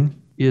closing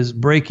is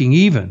breaking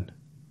even.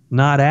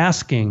 Not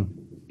asking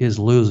is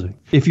losing.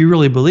 If you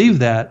really believe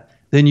that,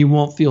 then you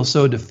won't feel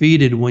so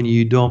defeated when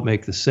you don't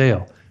make the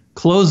sale.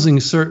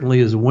 Closing certainly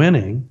is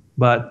winning,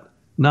 but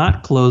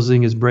not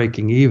closing is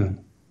breaking even.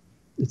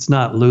 It's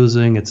not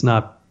losing. It's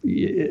not.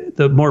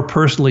 The more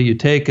personally you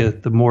take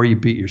it, the more you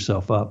beat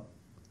yourself up.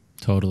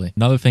 Totally.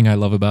 Another thing I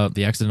love about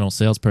the Accidental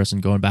Salesperson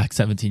going back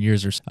 17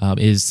 years or so,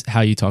 is how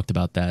you talked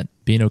about that,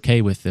 being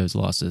okay with those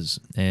losses.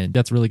 And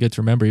that's really good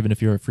to remember, even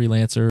if you're a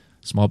freelancer,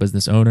 small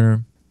business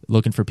owner,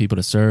 looking for people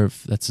to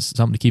serve. That's just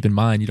something to keep in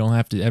mind. You don't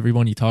have to,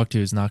 everyone you talk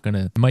to is not going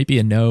to, it might be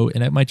a no,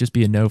 and it might just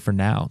be a no for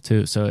now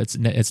too. So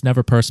it's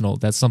never personal.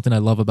 That's something I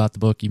love about the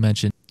book you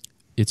mentioned.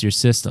 It's your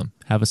system.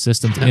 Have a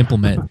system to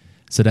implement.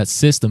 So that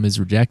system is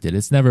rejected.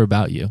 It's never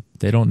about you.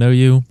 They don't know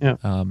you. Yeah.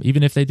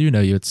 Even if they do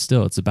know you,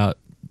 it's about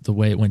the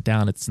way it went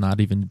down. It's not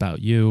even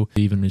about you,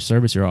 even the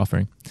service you're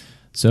offering.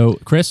 So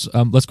Chris,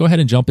 let's go ahead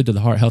and jump into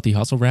the Heart Healthy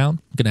Hustle round.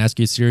 I'm going to ask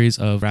you a series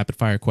of rapid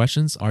fire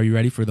questions. Are you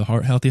ready for the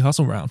Heart Healthy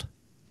Hustle round?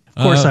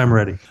 Of course I'm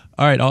ready.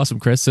 All right, awesome,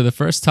 Chris. So the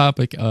first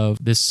topic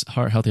of this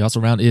Heart Healthy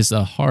Hustle round is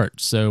the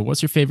heart. So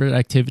what's your favorite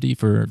activity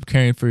for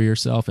caring for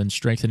yourself and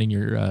strengthening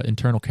your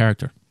internal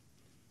character?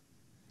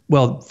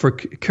 Well, for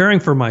caring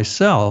for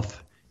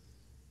myself,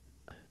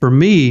 for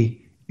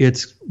me,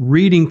 it's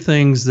reading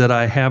things that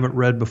I haven't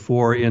read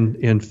before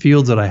in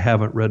fields that I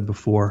haven't read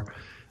before.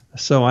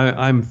 So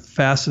I'm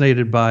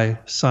fascinated by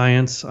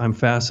science. I'm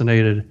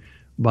fascinated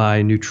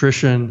by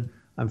nutrition.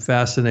 I'm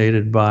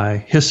fascinated by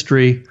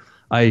history.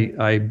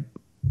 I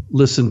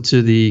listen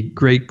to the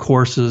great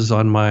courses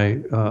on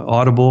my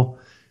Audible.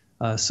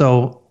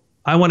 So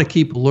I want to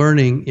keep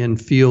learning in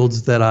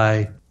fields that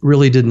I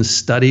really didn't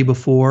study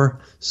before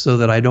so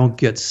that I don't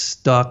get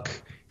stuck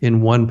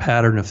in one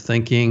pattern of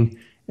thinking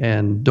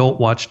and don't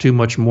watch too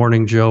much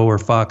Morning Joe or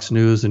Fox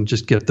News and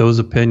just get those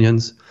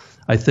opinions.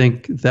 I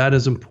think that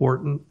is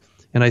important.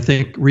 And I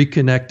think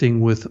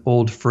reconnecting with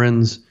old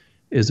friends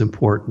is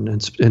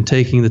important and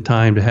taking the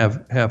time to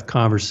have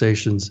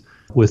conversations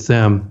with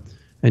them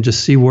and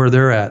just see where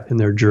they're at in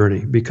their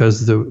journey,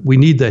 because we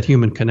need that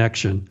human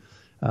connection.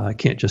 I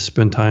can't just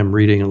spend time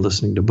reading and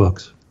listening to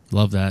books.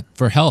 Love that.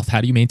 For health,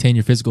 how do you maintain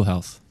your physical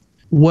health?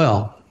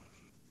 Well,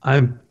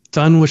 I'm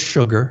done with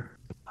sugar.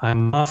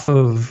 I'm off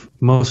of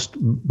most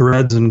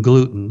breads and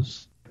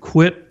glutens.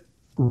 Quit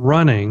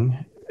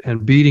running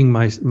and beating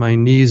my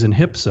knees and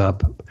hips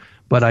up.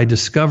 But I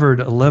discovered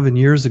 11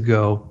 years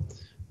ago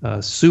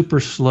super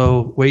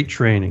slow weight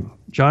training.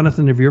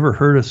 Jonathan, have you ever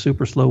heard of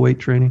super slow weight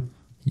training?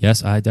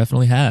 Yes, I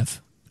definitely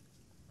have.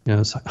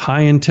 It's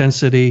high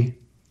intensity.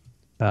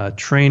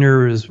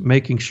 Trainer is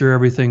making sure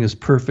everything is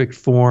perfect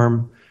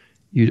form.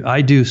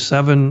 I do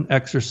 7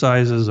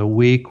 exercises a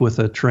week with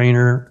a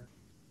trainer,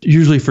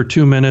 usually for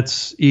 2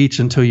 minutes each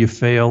until you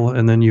fail,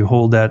 and then you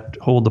hold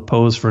the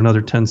pose for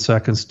another 10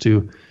 seconds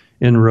to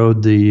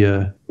enroad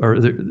the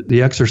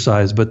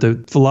exercise. But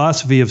the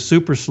philosophy of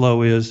super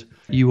slow is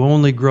you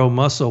only grow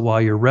muscle while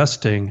you're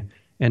resting,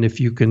 and if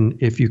you can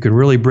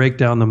really break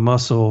down the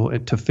muscle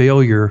to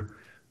failure,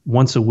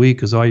 once a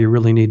week is all you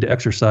really need to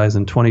exercise,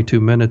 and 22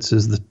 minutes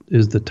is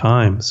the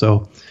time.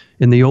 So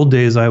in the old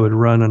days, I would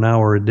run an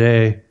hour a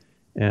day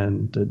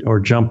or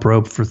jump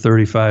rope for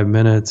 35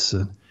 minutes,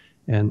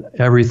 and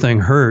everything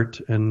hurt.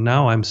 And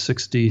now I'm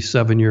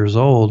 67 years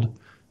old,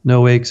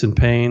 no aches and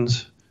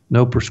pains,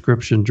 no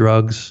prescription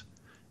drugs,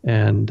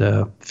 and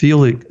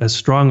feeling as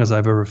strong as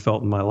I've ever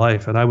felt in my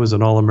life. And I was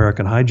an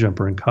All-American high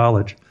jumper in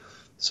college.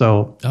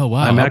 So oh,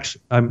 wow.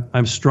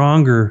 I'm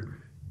stronger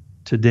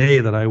today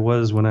than I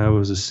was when I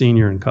was a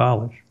senior in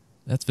college.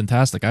 That's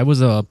fantastic. I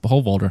was a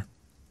pole vaulter.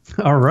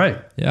 All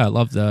right. Yeah, I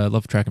loved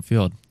track and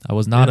field. I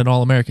was not an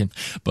All-American,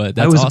 but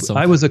that's awesome.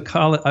 I was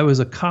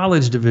a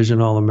college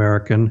division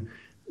All-American.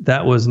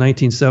 That was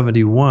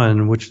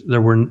 1971, which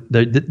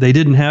they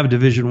didn't have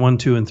Division 1,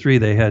 2, and 3.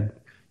 They had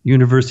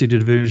University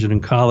Division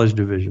and College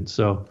Division.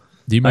 So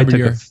do you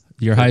remember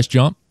your highest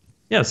jump?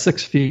 Yeah,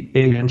 6 feet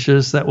 8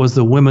 inches. That was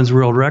the women's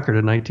world record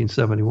in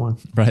 1971.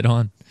 Right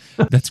on.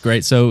 That's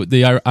great. So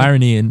the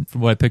irony, and from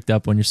what I picked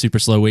up on your super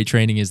slow weight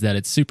training, is that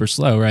it's super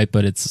slow, right?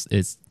 But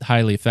it's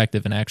highly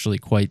effective and actually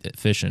quite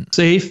efficient.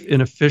 Safe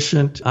and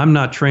efficient. I'm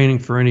not training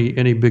for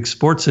any big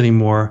sports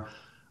anymore.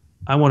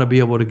 I want to be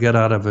able to get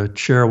out of a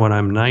chair when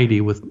I'm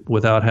 90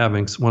 without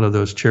having one of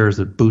those chairs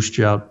that boost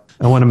you out.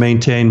 I want to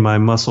maintain my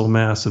muscle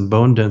mass and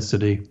bone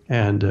density.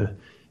 And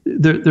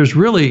there's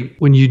really,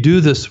 when you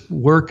do this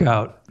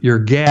workout, you're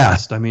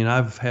gassed. I mean,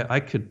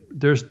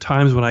 there's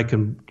times when I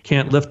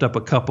can't lift up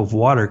a cup of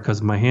water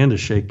because my hand is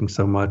shaking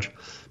so much,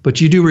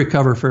 but you do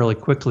recover fairly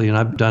quickly. And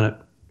I've done it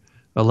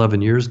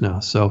 11 years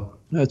now. So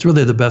it's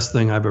really the best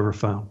thing I've ever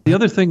found. The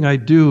other thing I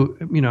do,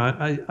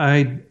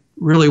 I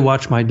really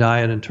watch my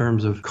diet in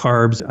terms of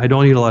carbs. I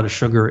don't eat a lot of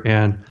sugar,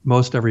 and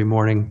most every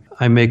morning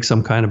I make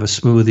some kind of a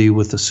smoothie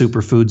with the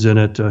superfoods in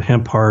it,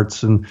 hemp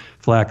hearts and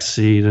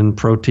flaxseed and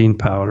protein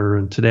powder.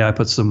 And today I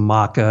put some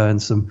maca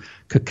and some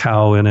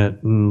cacao in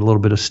it and a little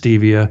bit of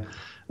stevia,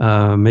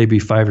 maybe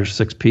 5 or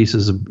 6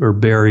 pieces or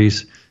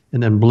berries,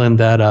 and then blend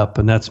that up,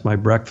 and that's my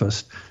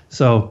breakfast.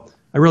 So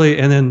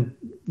and then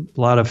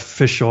a lot of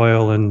fish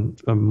oil and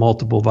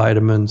multiple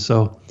vitamins.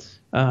 So,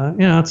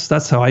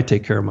 that's how I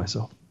take care of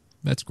myself.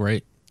 That's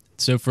great.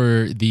 So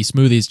for the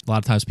smoothies, a lot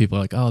of times people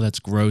are like, oh, that's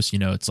gross.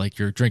 It's like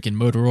you're drinking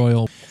motor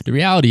oil. The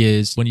reality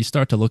is when you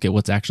start to look at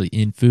what's actually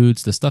in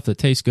foods, the stuff that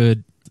tastes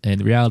good, and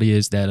the reality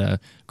is that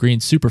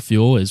green super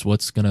fuel is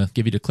what's going to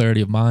give you the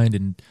clarity of mind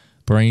and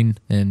brain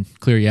and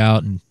clear you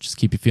out and just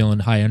keep you feeling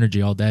high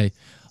energy all day.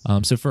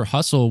 So for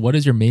hustle, what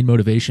is your main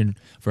motivation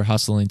for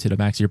hustling to the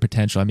max of your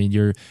potential? I mean,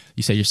 you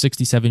say you're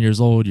 67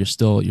 years old, you're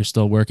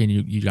still working,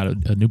 you got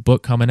a new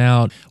book coming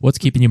out. What's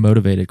keeping you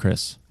motivated,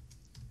 Chris?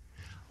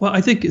 Well, I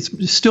think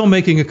it's still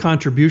making a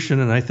contribution,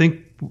 and I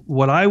think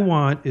what I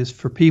want is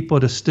for people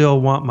to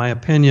still want my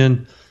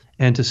opinion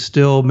and to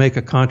still make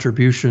a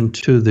contribution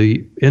to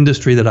the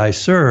industry that I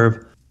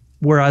serve.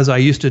 Whereas I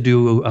used to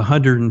do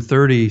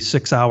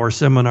 136-hour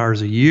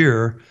seminars a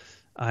year,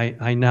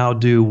 I now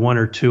do 1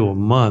 or 2 a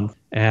month.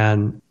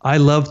 And I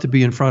love to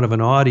be in front of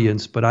an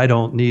audience, but I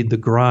don't need the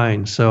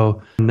grind.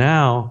 So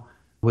now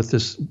with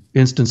this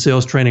instant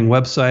sales training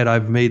website,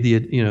 I've made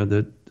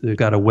they've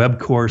got a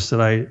web course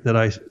that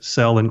I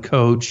sell and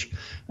coach,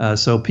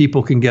 so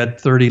people can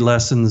get 30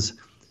 lessons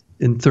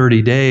in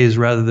 30 days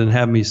rather than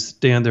have me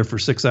stand there for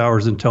 6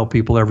 hours and tell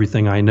people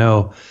everything I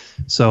know.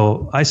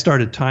 So I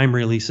started time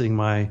releasing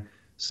my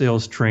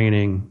sales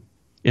training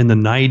in the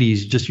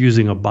 90s, just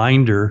using a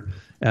binder,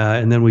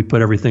 and then we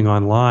put everything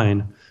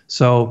online.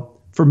 So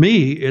for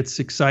me, it's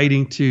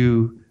exciting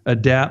to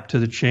adapt to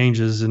the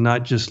changes and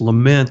not just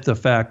lament the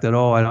fact that,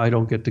 I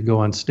don't get to go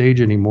on stage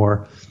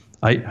anymore.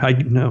 I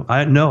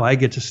know I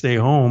get to stay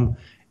home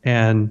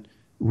and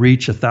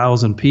reach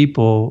 1,000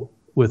 people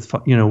with a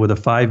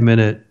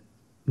 5-minute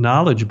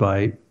knowledge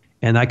bite,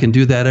 and I can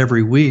do that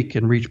every week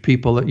and reach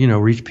people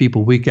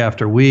week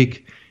after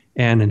week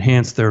and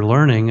enhance their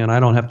learning, and I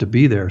don't have to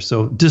be there.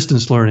 So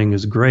distance learning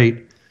is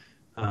great,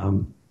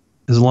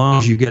 as long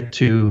as you get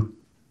to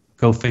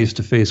go face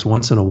to face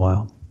once in a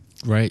while.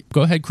 Right.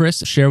 Go ahead,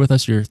 Chris. Share with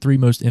us your 3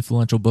 most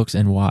influential books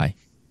and why.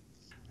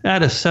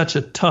 That is such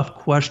a tough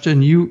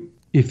question.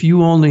 If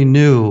you only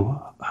knew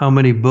how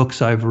many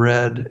books I've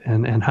read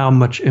and how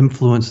much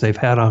influence they've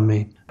had on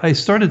me. I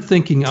started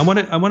thinking, I want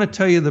to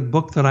tell you the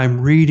book that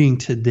I'm reading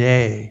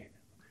today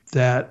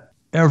that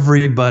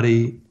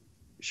everybody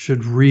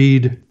should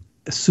read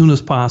as soon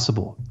as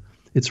possible.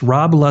 It's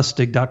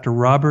Dr.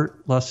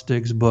 Robert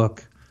Lustig's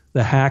book,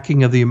 The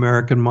Hacking of the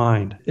American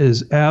Mind. It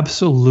is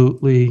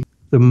absolutely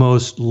the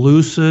most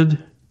lucid,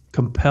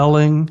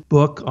 compelling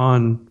book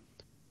on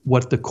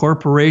what the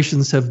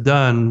corporations have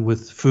done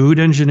with food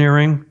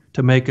engineering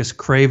to make us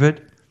crave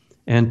it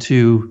and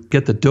to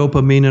get the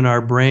dopamine in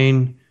our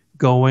brain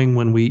going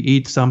when we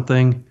eat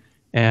something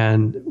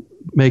and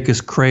make us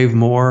crave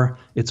more.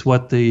 It's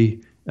what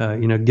the,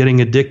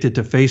 getting addicted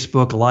to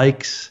Facebook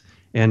likes.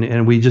 And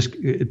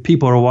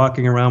people are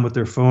walking around with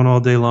their phone all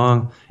day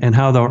long, and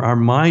how our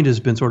mind has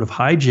been sort of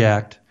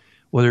hijacked,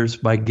 whether it's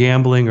by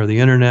gambling or the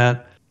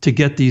internet, to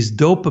get these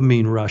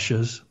dopamine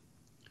rushes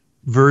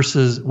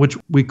versus, which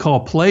we call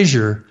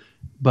pleasure.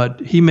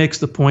 But he makes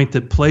the point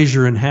that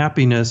pleasure and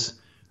happiness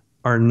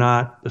are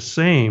not the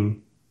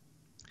same.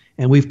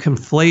 And we've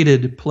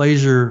conflated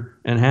pleasure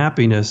and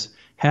happiness.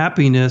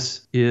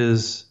 Happiness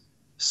is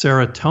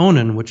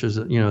serotonin, which is,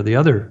 the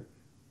other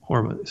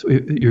hormones.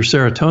 Your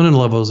serotonin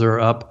levels are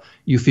up,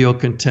 you feel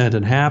content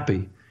and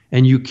happy.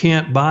 And you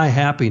can't buy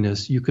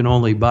happiness, you can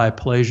only buy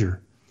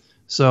pleasure.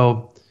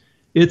 So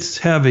it's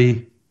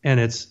heavy and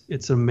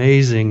it's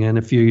amazing. And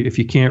if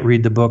you can't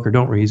read the book or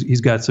don't read, he's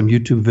got some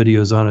YouTube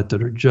videos on it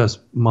that are just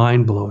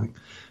mind-blowing.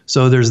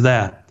 So there's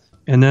that.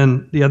 And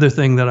then the other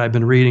thing that I've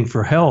been reading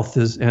for health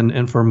is,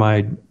 and for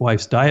my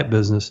wife's diet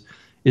business,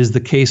 is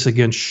The Case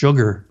Against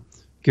Sugar,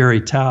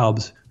 Gary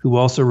Taubes, who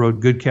also wrote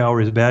Good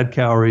Calories, Bad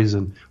Calories,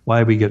 and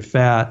Why We Get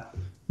Fat.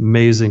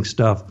 Amazing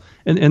stuff.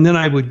 And then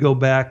I would go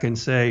back and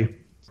say,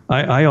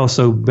 I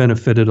also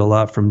benefited a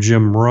lot from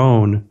Jim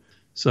Rohn.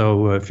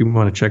 So if you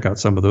want to check out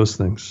some of those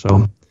things.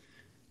 So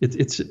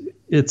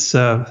it's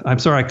I'm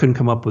sorry I couldn't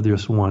come up with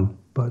just one.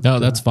 But no,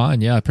 that's fine.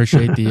 Yeah, I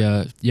appreciate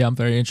the, I'm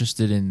very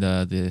interested in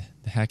the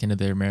hacking of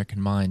the American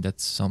mind.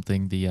 That's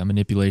something, the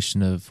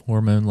manipulation of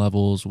hormone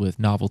levels with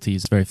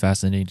novelties is very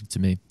fascinating to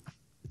me.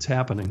 It's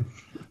happening.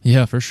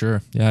 Yeah, for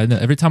sure. Yeah, and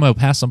every time I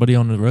pass somebody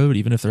on the road,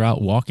 even if they're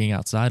out walking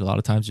outside, a lot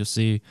of times you'll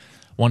see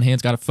one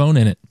hand's got a phone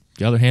in it.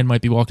 The other hand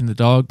might be walking the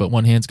dog, but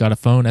one hand's got a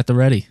phone at the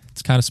ready.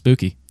 It's kind of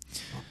spooky.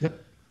 Yep.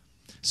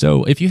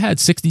 So if you had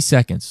 60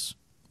 seconds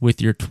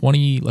with your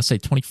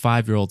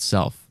 25-year-old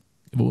self,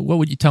 what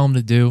would you tell him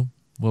to do?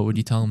 What would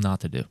you tell him not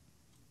to do?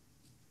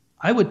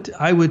 I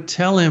would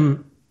tell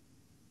him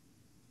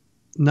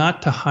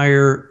not to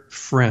hire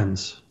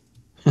friends.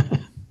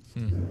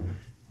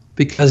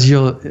 Because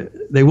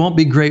they won't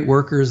be great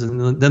workers,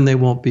 and then they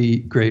won't be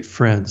great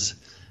friends.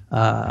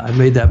 I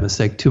made that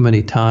mistake too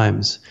many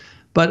times.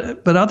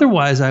 But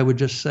otherwise, I would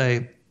just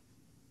say,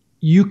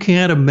 you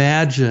can't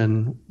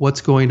imagine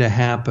what's going to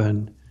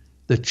happen,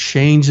 the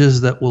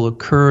changes that will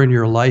occur in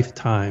your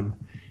lifetime,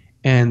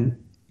 and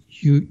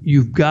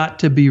you've got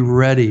to be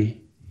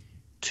ready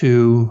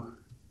to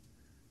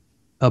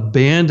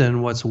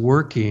abandon what's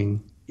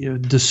working,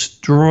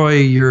 destroy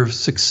your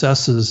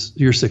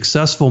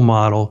successful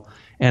model,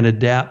 and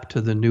adapt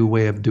to the new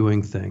way of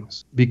doing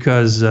things.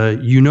 Because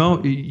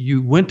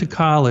you went to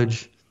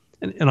college,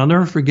 and I'll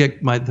never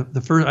forget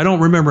the first. I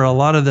don't remember a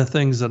lot of the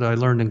things that I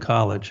learned in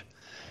college,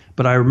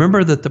 but I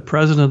remember that the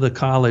president of the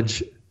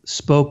college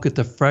spoke at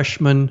the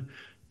freshman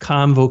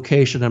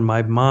convocation, and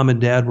my mom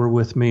and dad were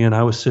with me, and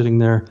I was sitting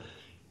there,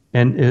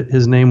 and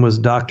his name was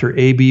Dr.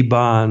 A.B.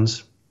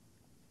 Bonds.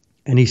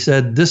 And he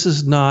said, "This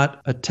is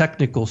not a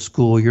technical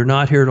school. You're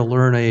not here to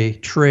learn a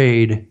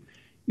trade.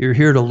 You're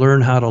here to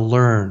learn how to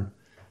learn.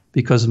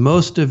 Because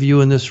most of you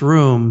in this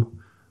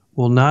room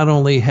will not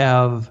only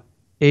have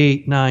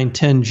 8, 9,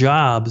 10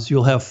 jobs,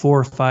 you'll have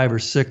 4, 5, or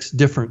 6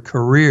 different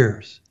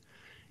careers.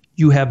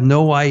 You have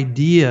no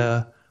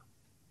idea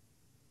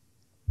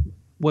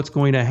what's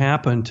going to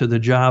happen to the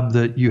job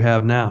that you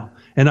have now."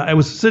 And I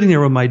was sitting there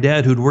with my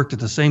dad, who'd worked at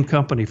the same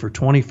company for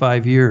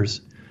 25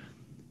 years.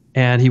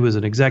 And he was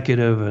an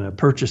executive and a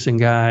purchasing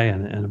guy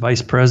and a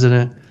vice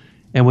president.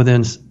 And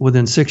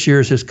within 6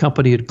 years, his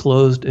company had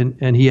closed,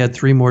 and he had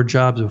 3 more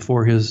jobs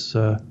before his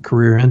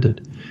career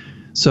ended.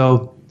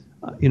 So,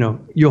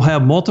 you'll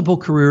have multiple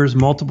careers,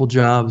 multiple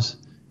jobs,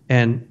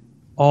 and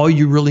all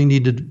you really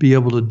need to be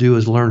able to do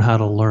is learn how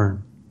to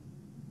learn.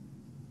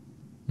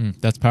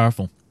 That's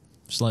powerful.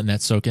 Just letting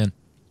that soak in.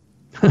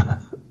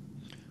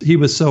 He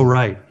was so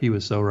right. He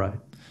was so right.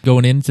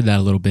 Going into that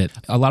a little bit,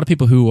 a lot of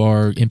people who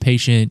are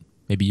impatient,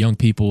 maybe young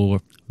people,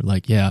 are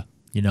like, I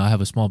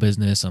have a small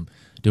business, I'm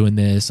doing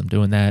this, I'm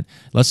doing that.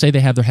 Let's say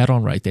they have their head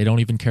on right. They don't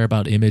even care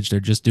about image. They're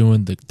just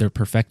they're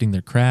perfecting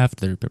their craft.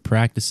 They're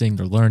practicing,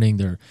 they're learning,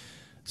 they're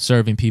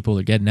serving people,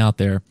 they're getting out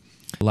there.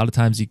 A lot of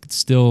times you could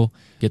still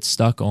get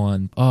stuck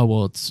on,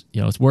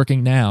 it's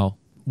working now.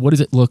 What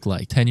does it look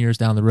like 10 years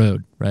down the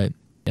road, right?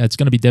 It's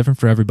going to be different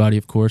for everybody,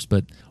 of course,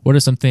 but what are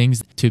some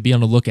things to be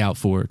on the lookout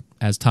for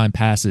as time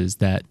passes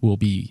that will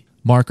be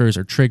markers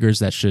or triggers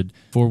that should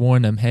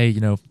forewarn them, hey,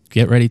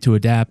 get ready to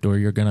adapt, or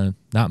you're going to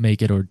not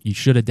make it, or you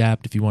should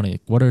adapt if you want to?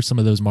 What are some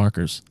of those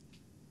markers?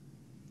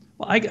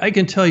 Well, I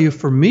can tell you,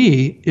 for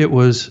me, it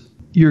was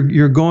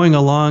you're going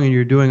along and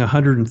you're doing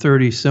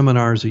 130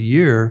 seminars a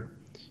year,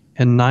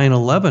 and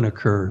 9/11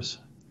 occurs,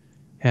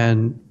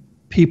 and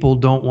people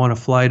don't want to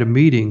fly to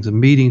meetings, and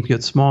meetings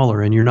get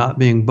smaller, and you're not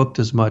being booked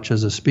as much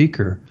as a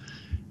speaker.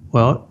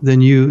 Well, then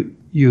you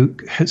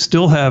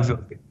still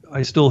have.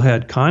 I still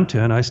had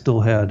content. I still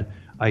had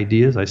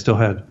ideas.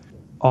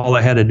 All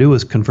I had to do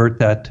was convert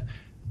that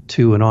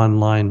to an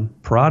online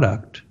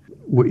product.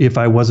 If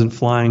I wasn't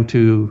flying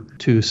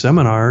to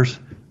seminars,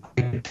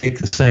 I could take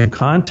the same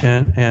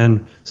content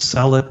and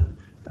sell it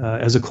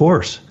as a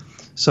course.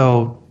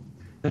 So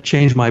that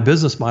changed my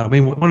business model. I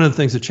mean, one of the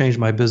things that changed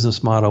my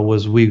business model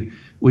was we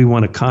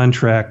won a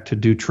contract to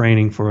do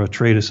training for a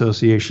trade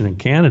association in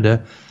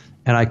Canada,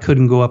 and I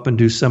couldn't go up and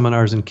do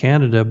seminars in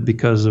Canada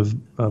because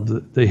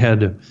they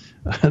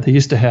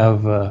used to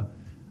have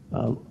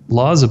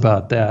laws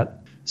about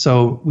that.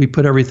 So we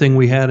put everything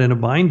we had in a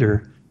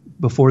binder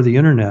before the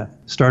internet,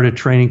 started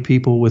training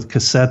people with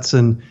cassettes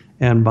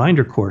and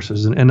binder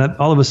courses. And that,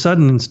 all of a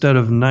sudden, instead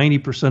of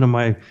 90% of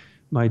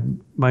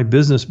my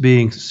business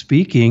being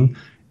speaking,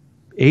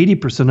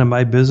 80% of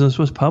my business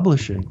was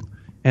publishing.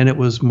 And it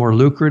was more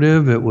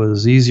lucrative. It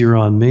was easier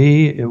on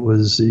me.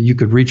 You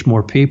could reach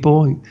more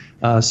people.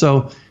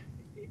 So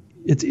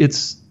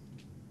it's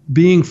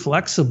being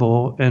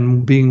flexible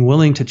and being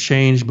willing to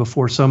change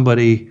before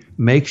somebody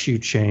makes you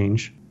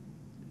change,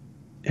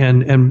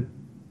 and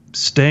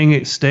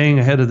staying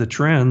ahead of the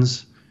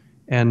trends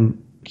and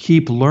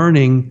keep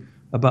learning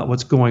about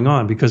what's going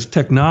on, because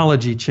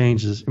technology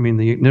changes. I mean,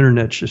 the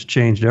internet just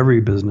changed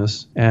every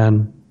business.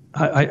 And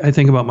I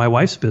think about my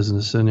wife's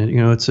business, and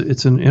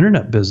it's an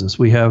internet business.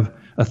 We have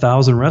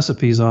 1,000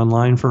 recipes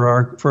online for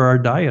our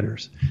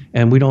dieters,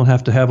 and we don't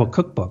have to have a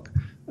cookbook.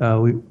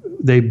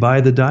 They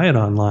buy the diet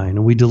online,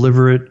 and we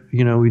deliver it.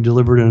 We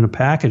deliver it in a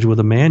package with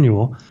a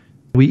manual.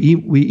 We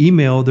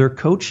email their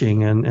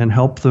coaching and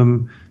help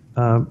them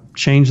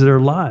change their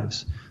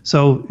lives.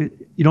 So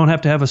you don't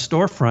have to have a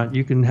storefront.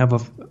 You can have a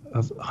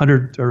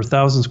 100 or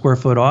 1,000 square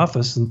foot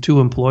office and 2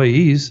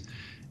 employees,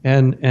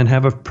 and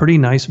have a pretty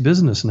nice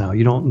business now.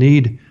 You don't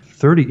need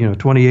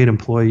 28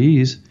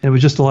 employees. It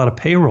was just a lot of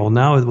payroll.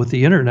 Now with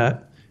the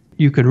internet,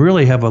 you can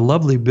really have a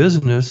lovely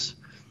business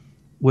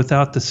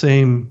without the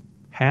same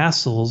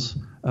hassles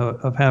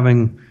of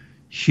having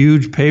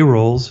huge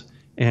payrolls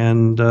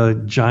and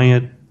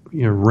giant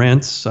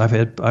rents.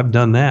 I've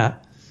done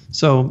that.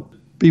 So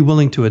be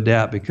willing to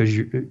adapt, because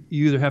you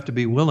either have to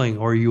be willing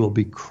or you will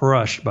be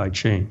crushed by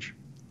change.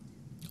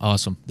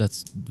 Awesome.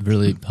 That's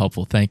really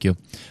helpful. Thank you.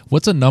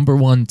 What's a number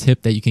one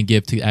tip that you can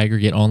give to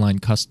aggregate online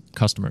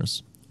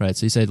customers? Right.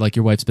 So you said like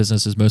your wife's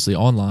business is mostly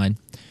online.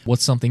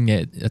 What's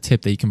a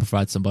tip that you can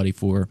provide somebody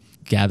for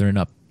gathering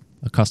up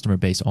a customer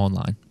base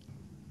online?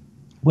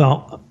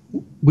 Well,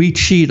 we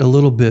cheat a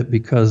little bit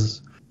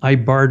because I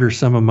barter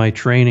some of my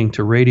training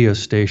to radio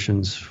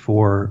stations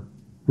for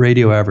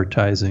radio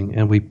advertising,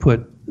 and we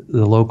put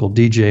the local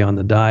DJ on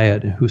the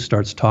diet who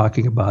starts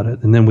talking about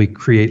it, and then we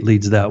create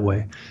leads that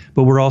way.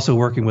 But we're also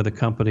working with a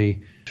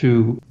company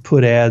to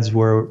put ads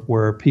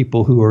where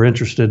people who are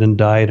interested in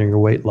dieting or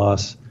weight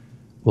loss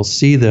will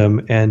see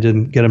them and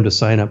then get them to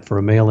sign up for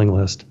a mailing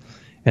list,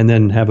 and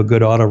then have a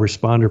good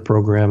autoresponder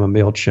program, a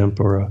MailChimp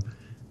or a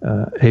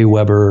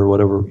Aweber or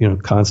whatever,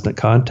 constant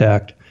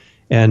contact,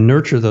 and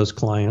nurture those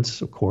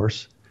clients, of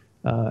course.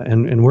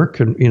 And we're,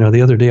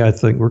 the other day I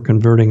think we're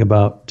converting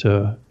about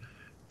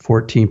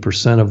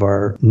 14% of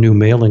our new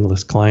mailing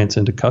list clients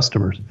into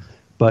customers.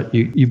 But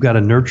you've got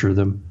to nurture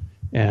them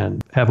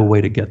and have a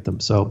way to get them.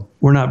 So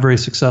we're not very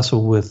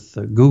successful with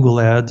Google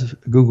ads,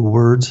 Google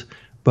Words,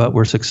 but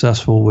we're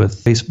successful with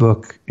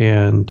Facebook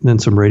and then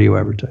some radio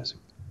advertising.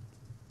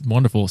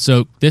 Wonderful.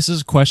 So this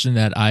is a question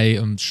that I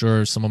am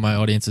sure some of my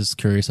audience is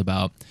curious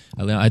about.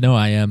 I know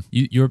I am.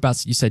 You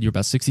said you're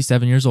about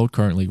 67 years old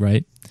currently,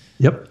 right?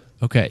 Yep.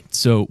 Okay.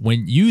 So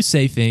when you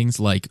say things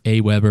like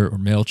Aweber or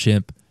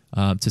MailChimp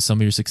to some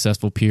of your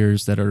successful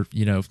peers that are,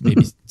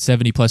 maybe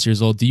 70 plus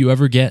years old, do you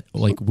ever get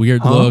like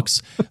weird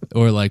looks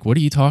or like, what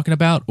are you talking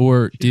about?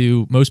 Or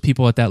do most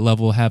people at that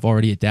level have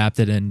already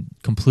adapted and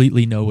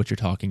completely know what you're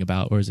talking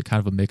about? Or is it kind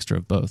of a mixture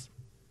of both?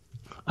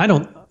 I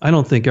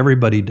don't think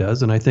everybody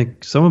does, and I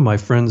think some of my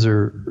friends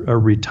are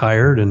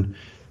retired and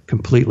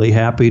completely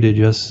happy to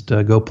just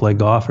go play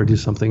golf or do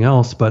something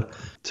else. But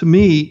to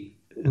me,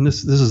 and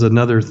this is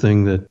another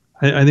thing that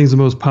I think is the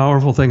most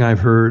powerful thing I've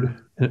heard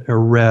or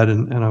read,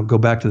 and I'll go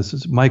back to this.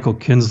 It's Michael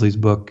Kinsley's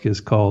book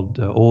is called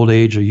Old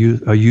Age, a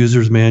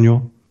User's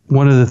Manual.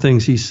 One of the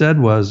things he said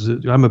was,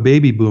 I'm a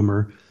baby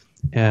boomer,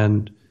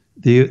 and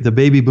the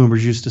baby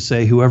boomers used to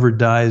say, whoever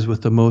dies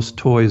with the most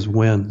toys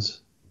wins.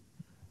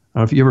 I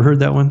don't know if you ever heard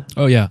that one.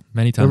 Oh, yeah,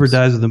 many times. Whoever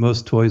dies with the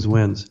most toys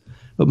wins.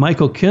 But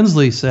Michael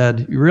Kinsley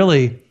said,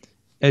 really,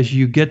 as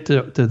you get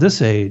to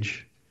this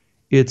age,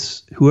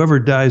 it's whoever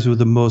dies with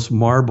the most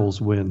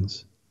marbles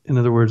wins. In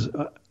other words,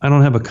 I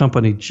don't have a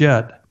company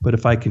jet, but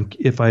if I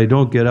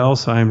don't get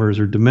Alzheimer's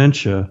or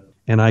dementia,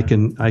 and I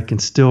can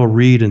still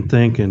read and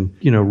think and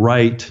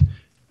write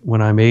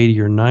when I'm 80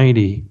 or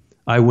 90,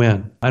 I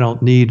win. I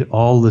don't need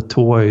all the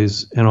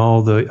toys and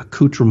all the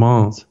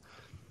accoutrements.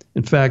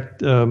 In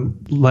fact,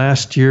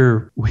 last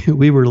year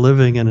we were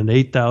living in an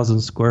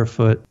 8,000 square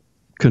foot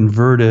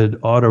converted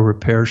auto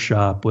repair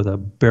shop with a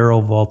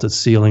barrel vaulted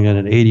ceiling and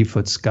an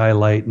 80-foot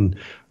skylight and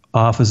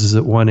offices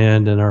at one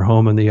end and our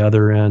home on the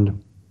other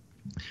end.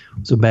 It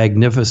was a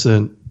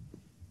magnificent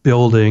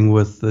building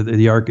with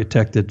the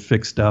architect had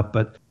fixed up,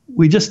 but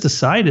we just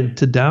decided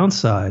to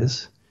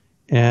downsize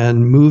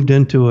and moved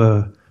into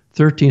a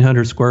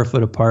 1,300 square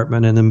foot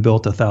apartment and then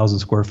built a 1,000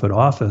 square foot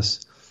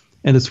office.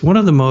 And it's one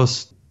of the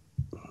most,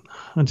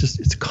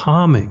 it's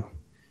calming.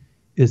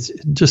 It's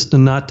just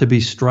not to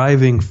be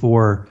striving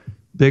for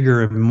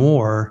bigger and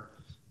more,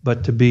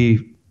 but to be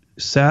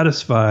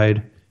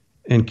satisfied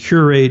and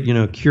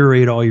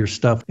curate all your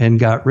stuff, and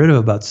got rid of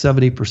about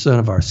 70%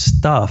 of our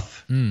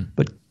stuff,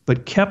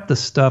 but kept the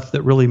stuff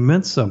that really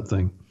meant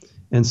something.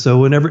 And so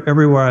whenever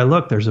everywhere I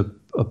look, there's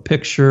a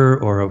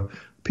picture or a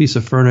piece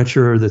of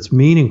furniture that's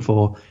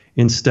meaningful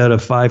instead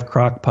of 5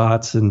 crock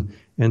pots and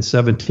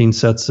 17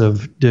 sets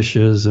of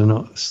dishes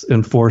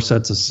and 4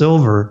 sets of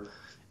silver.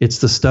 It's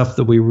the stuff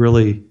that we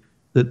really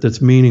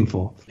that's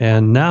meaningful.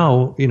 And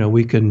now,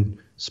 we can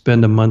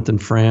spend a month in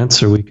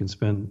France or we can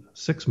spend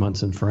 6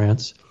 months in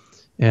France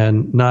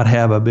and not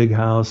have a big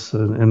house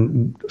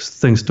and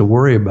things to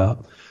worry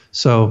about.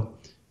 So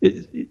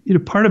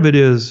part of it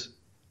is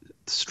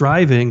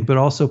striving, but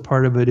also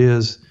part of it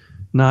is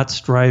not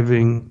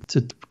striving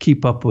to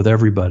keep up with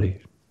everybody,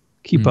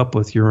 keep up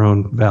with your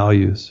own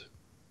values.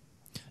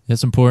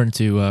 It's important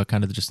to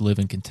kind of just live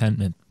in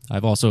contentment.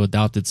 I've also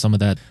adopted some of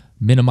that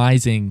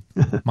minimizing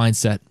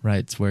mindset, right?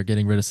 It's where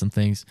getting rid of some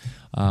things.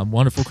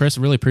 Wonderful, Chris.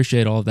 I really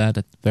appreciate all of that.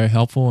 That's very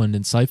helpful and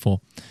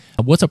insightful.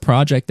 What's a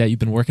project that you've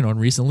been working on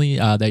recently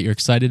that you're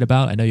excited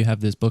about? I know you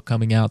have this book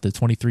coming out, the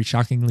 23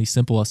 Shockingly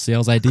Simple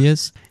Sales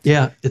Ideas.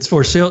 Yeah, it's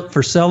for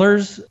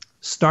sellers,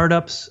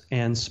 startups,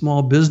 and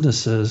small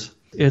businesses.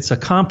 It's a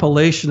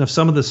compilation of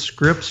some of the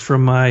scripts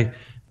from my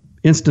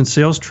instant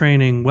sales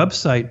training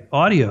website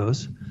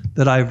audios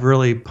that I've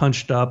really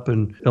punched up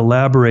and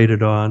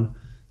elaborated on.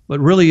 But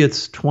really,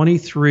 it's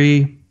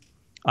 23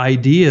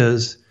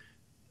 ideas.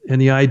 And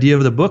the idea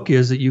of the book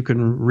is that you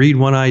can read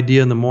one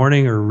idea in the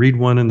morning or read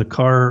one in the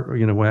car,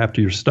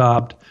 after you're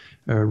stopped,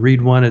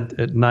 read one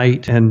at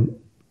night. And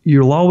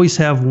you'll always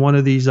have one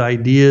of these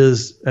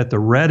ideas at the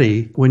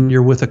ready when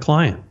you're with a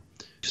client.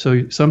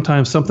 So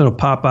sometimes something will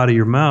pop out of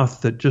your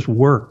mouth that just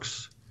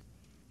works.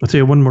 I'll tell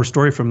you one more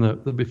story from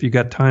if you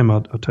got time,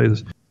 I'll tell you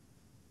this.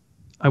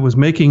 I was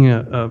making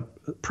a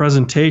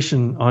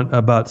presentation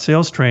about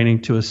sales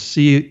training to a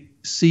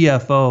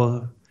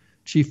CFO,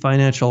 Chief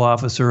Financial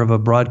Officer of a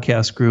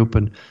broadcast group,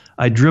 and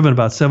I'd driven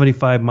about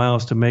 75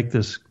 miles to make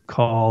this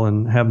call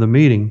and have the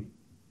meeting.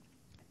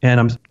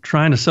 And I'm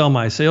trying to sell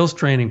my sales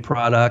training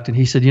product, and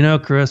he said,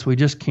 Chris, we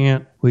just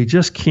can't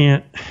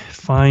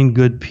find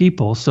good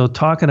people. So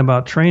talking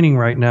about training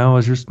right now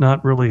is just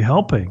not really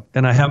helping.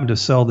 And I happened to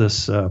sell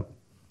this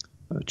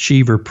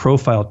Achiever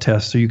profile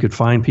test so you could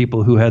find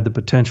people who had the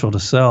potential to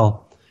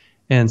sell.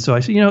 And so I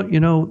said,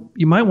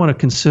 you might want to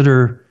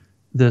consider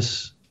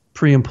this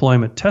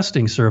pre-employment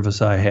testing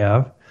service I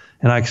have.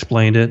 And I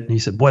explained it. And he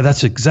said, boy,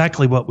 that's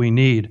exactly what we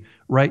need.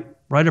 Write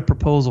a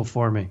proposal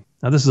for me.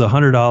 Now, this is a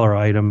 $100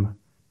 item.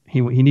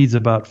 He needs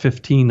about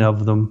 15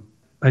 of them.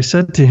 I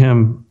said to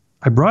him,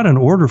 I brought an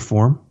order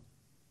form.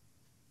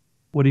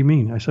 What do you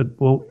mean? I said,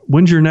 well,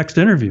 when's your next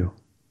interview?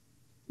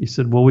 He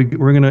said, well, we're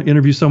going to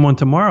interview someone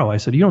tomorrow. I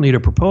said, you don't need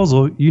a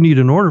proposal. You need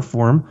an order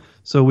form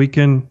so we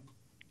can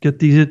get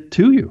these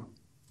to you.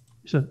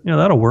 He said,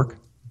 that'll work.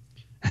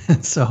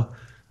 So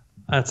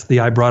that's the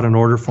I brought an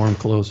order form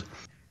close.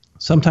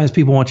 Sometimes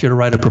people want you to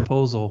write a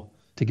proposal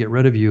to get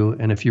rid of you.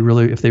 And if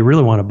they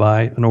really want to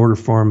buy, an order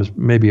form is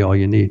maybe all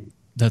you need.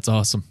 That's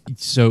awesome.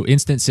 So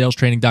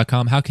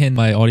instantsalestraining.com, how can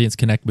my audience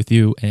connect with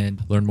you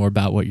and learn more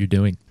about what you're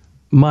doing?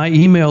 My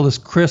email is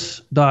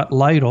chris.lytle,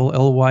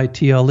 Lytle,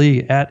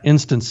 at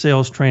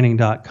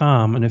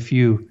instantsalestraining.com. And if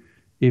you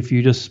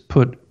just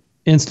put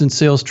instant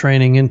sales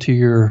training into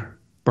your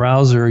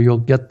browser, you'll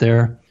get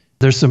there.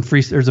 There's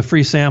a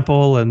free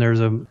sample and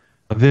there's a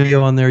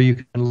video on there you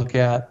can look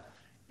at.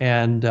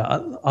 And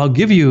I'll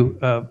give you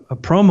a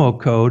promo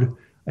code.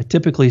 I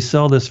typically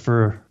sell this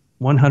for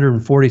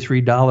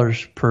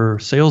 $143 per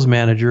sales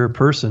manager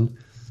person.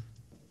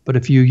 But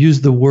if you use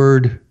the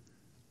word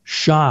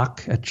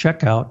shock at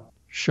checkout,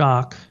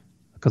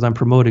 because I'm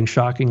promoting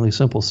shockingly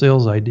simple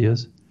sales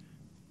ideas,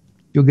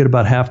 you'll get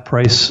about half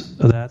price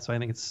of that. So I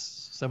think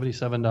it's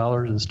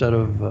 $77 instead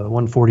of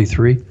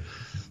 $143.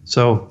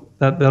 So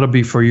that'll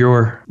be for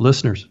your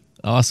listeners.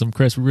 Awesome,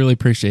 Chris. We really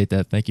appreciate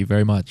that. Thank you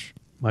very much.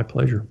 My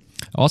pleasure.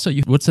 Also,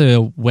 what's a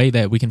way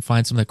that we can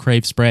find some of the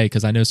Crave spray?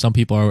 Because I know some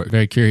people are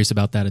very curious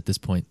about that at this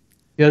point.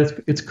 Yeah,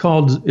 it's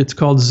called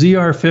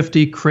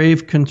ZR50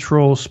 Crave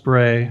Control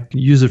Spray. You can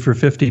use it for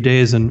 50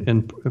 days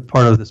and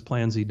part of this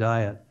Plan Z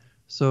diet.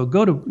 So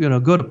go to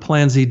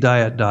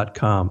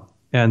planzdiet.com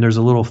and there's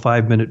a little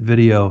 5-minute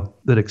video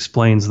that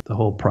explains the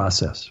whole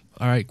process.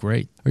 All right,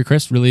 great. All right,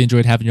 Chris, really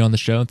enjoyed having you on the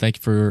show. And thank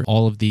you for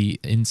all of the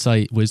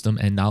insight, wisdom,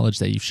 and knowledge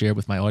that you've shared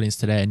with my audience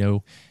today. I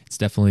know it's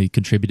definitely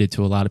contributed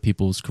to a lot of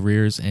people's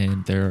careers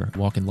and their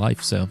walk in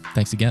life. So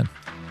thanks again.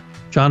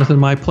 Jonathan,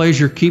 my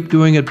pleasure. Keep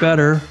doing it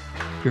better.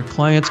 Your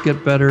clients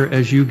get better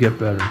as you get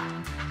better.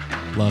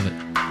 Love it.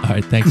 All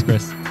right, thanks,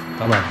 Chris.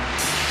 Bye-bye.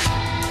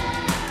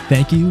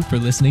 Thank you for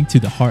listening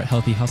to the Heart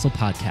Healthy Hustle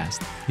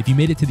podcast. If you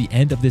made it to the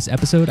end of this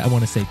episode, I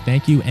want to say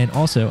thank you. And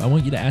also, I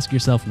want you to ask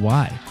yourself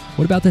why.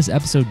 What about this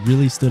episode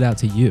really stood out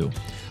to you?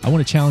 I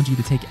want to challenge you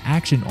to take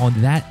action on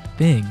that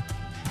thing.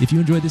 If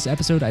you enjoyed this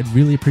episode, I'd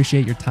really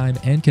appreciate your time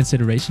and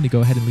consideration to go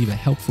ahead and leave a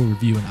helpful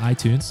review in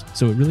iTunes.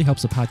 So it really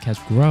helps the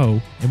podcast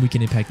grow and we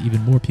can impact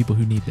even more people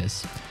who need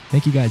this.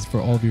 Thank you guys for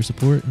all of your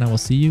support, and I will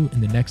see you in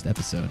the next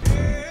episode.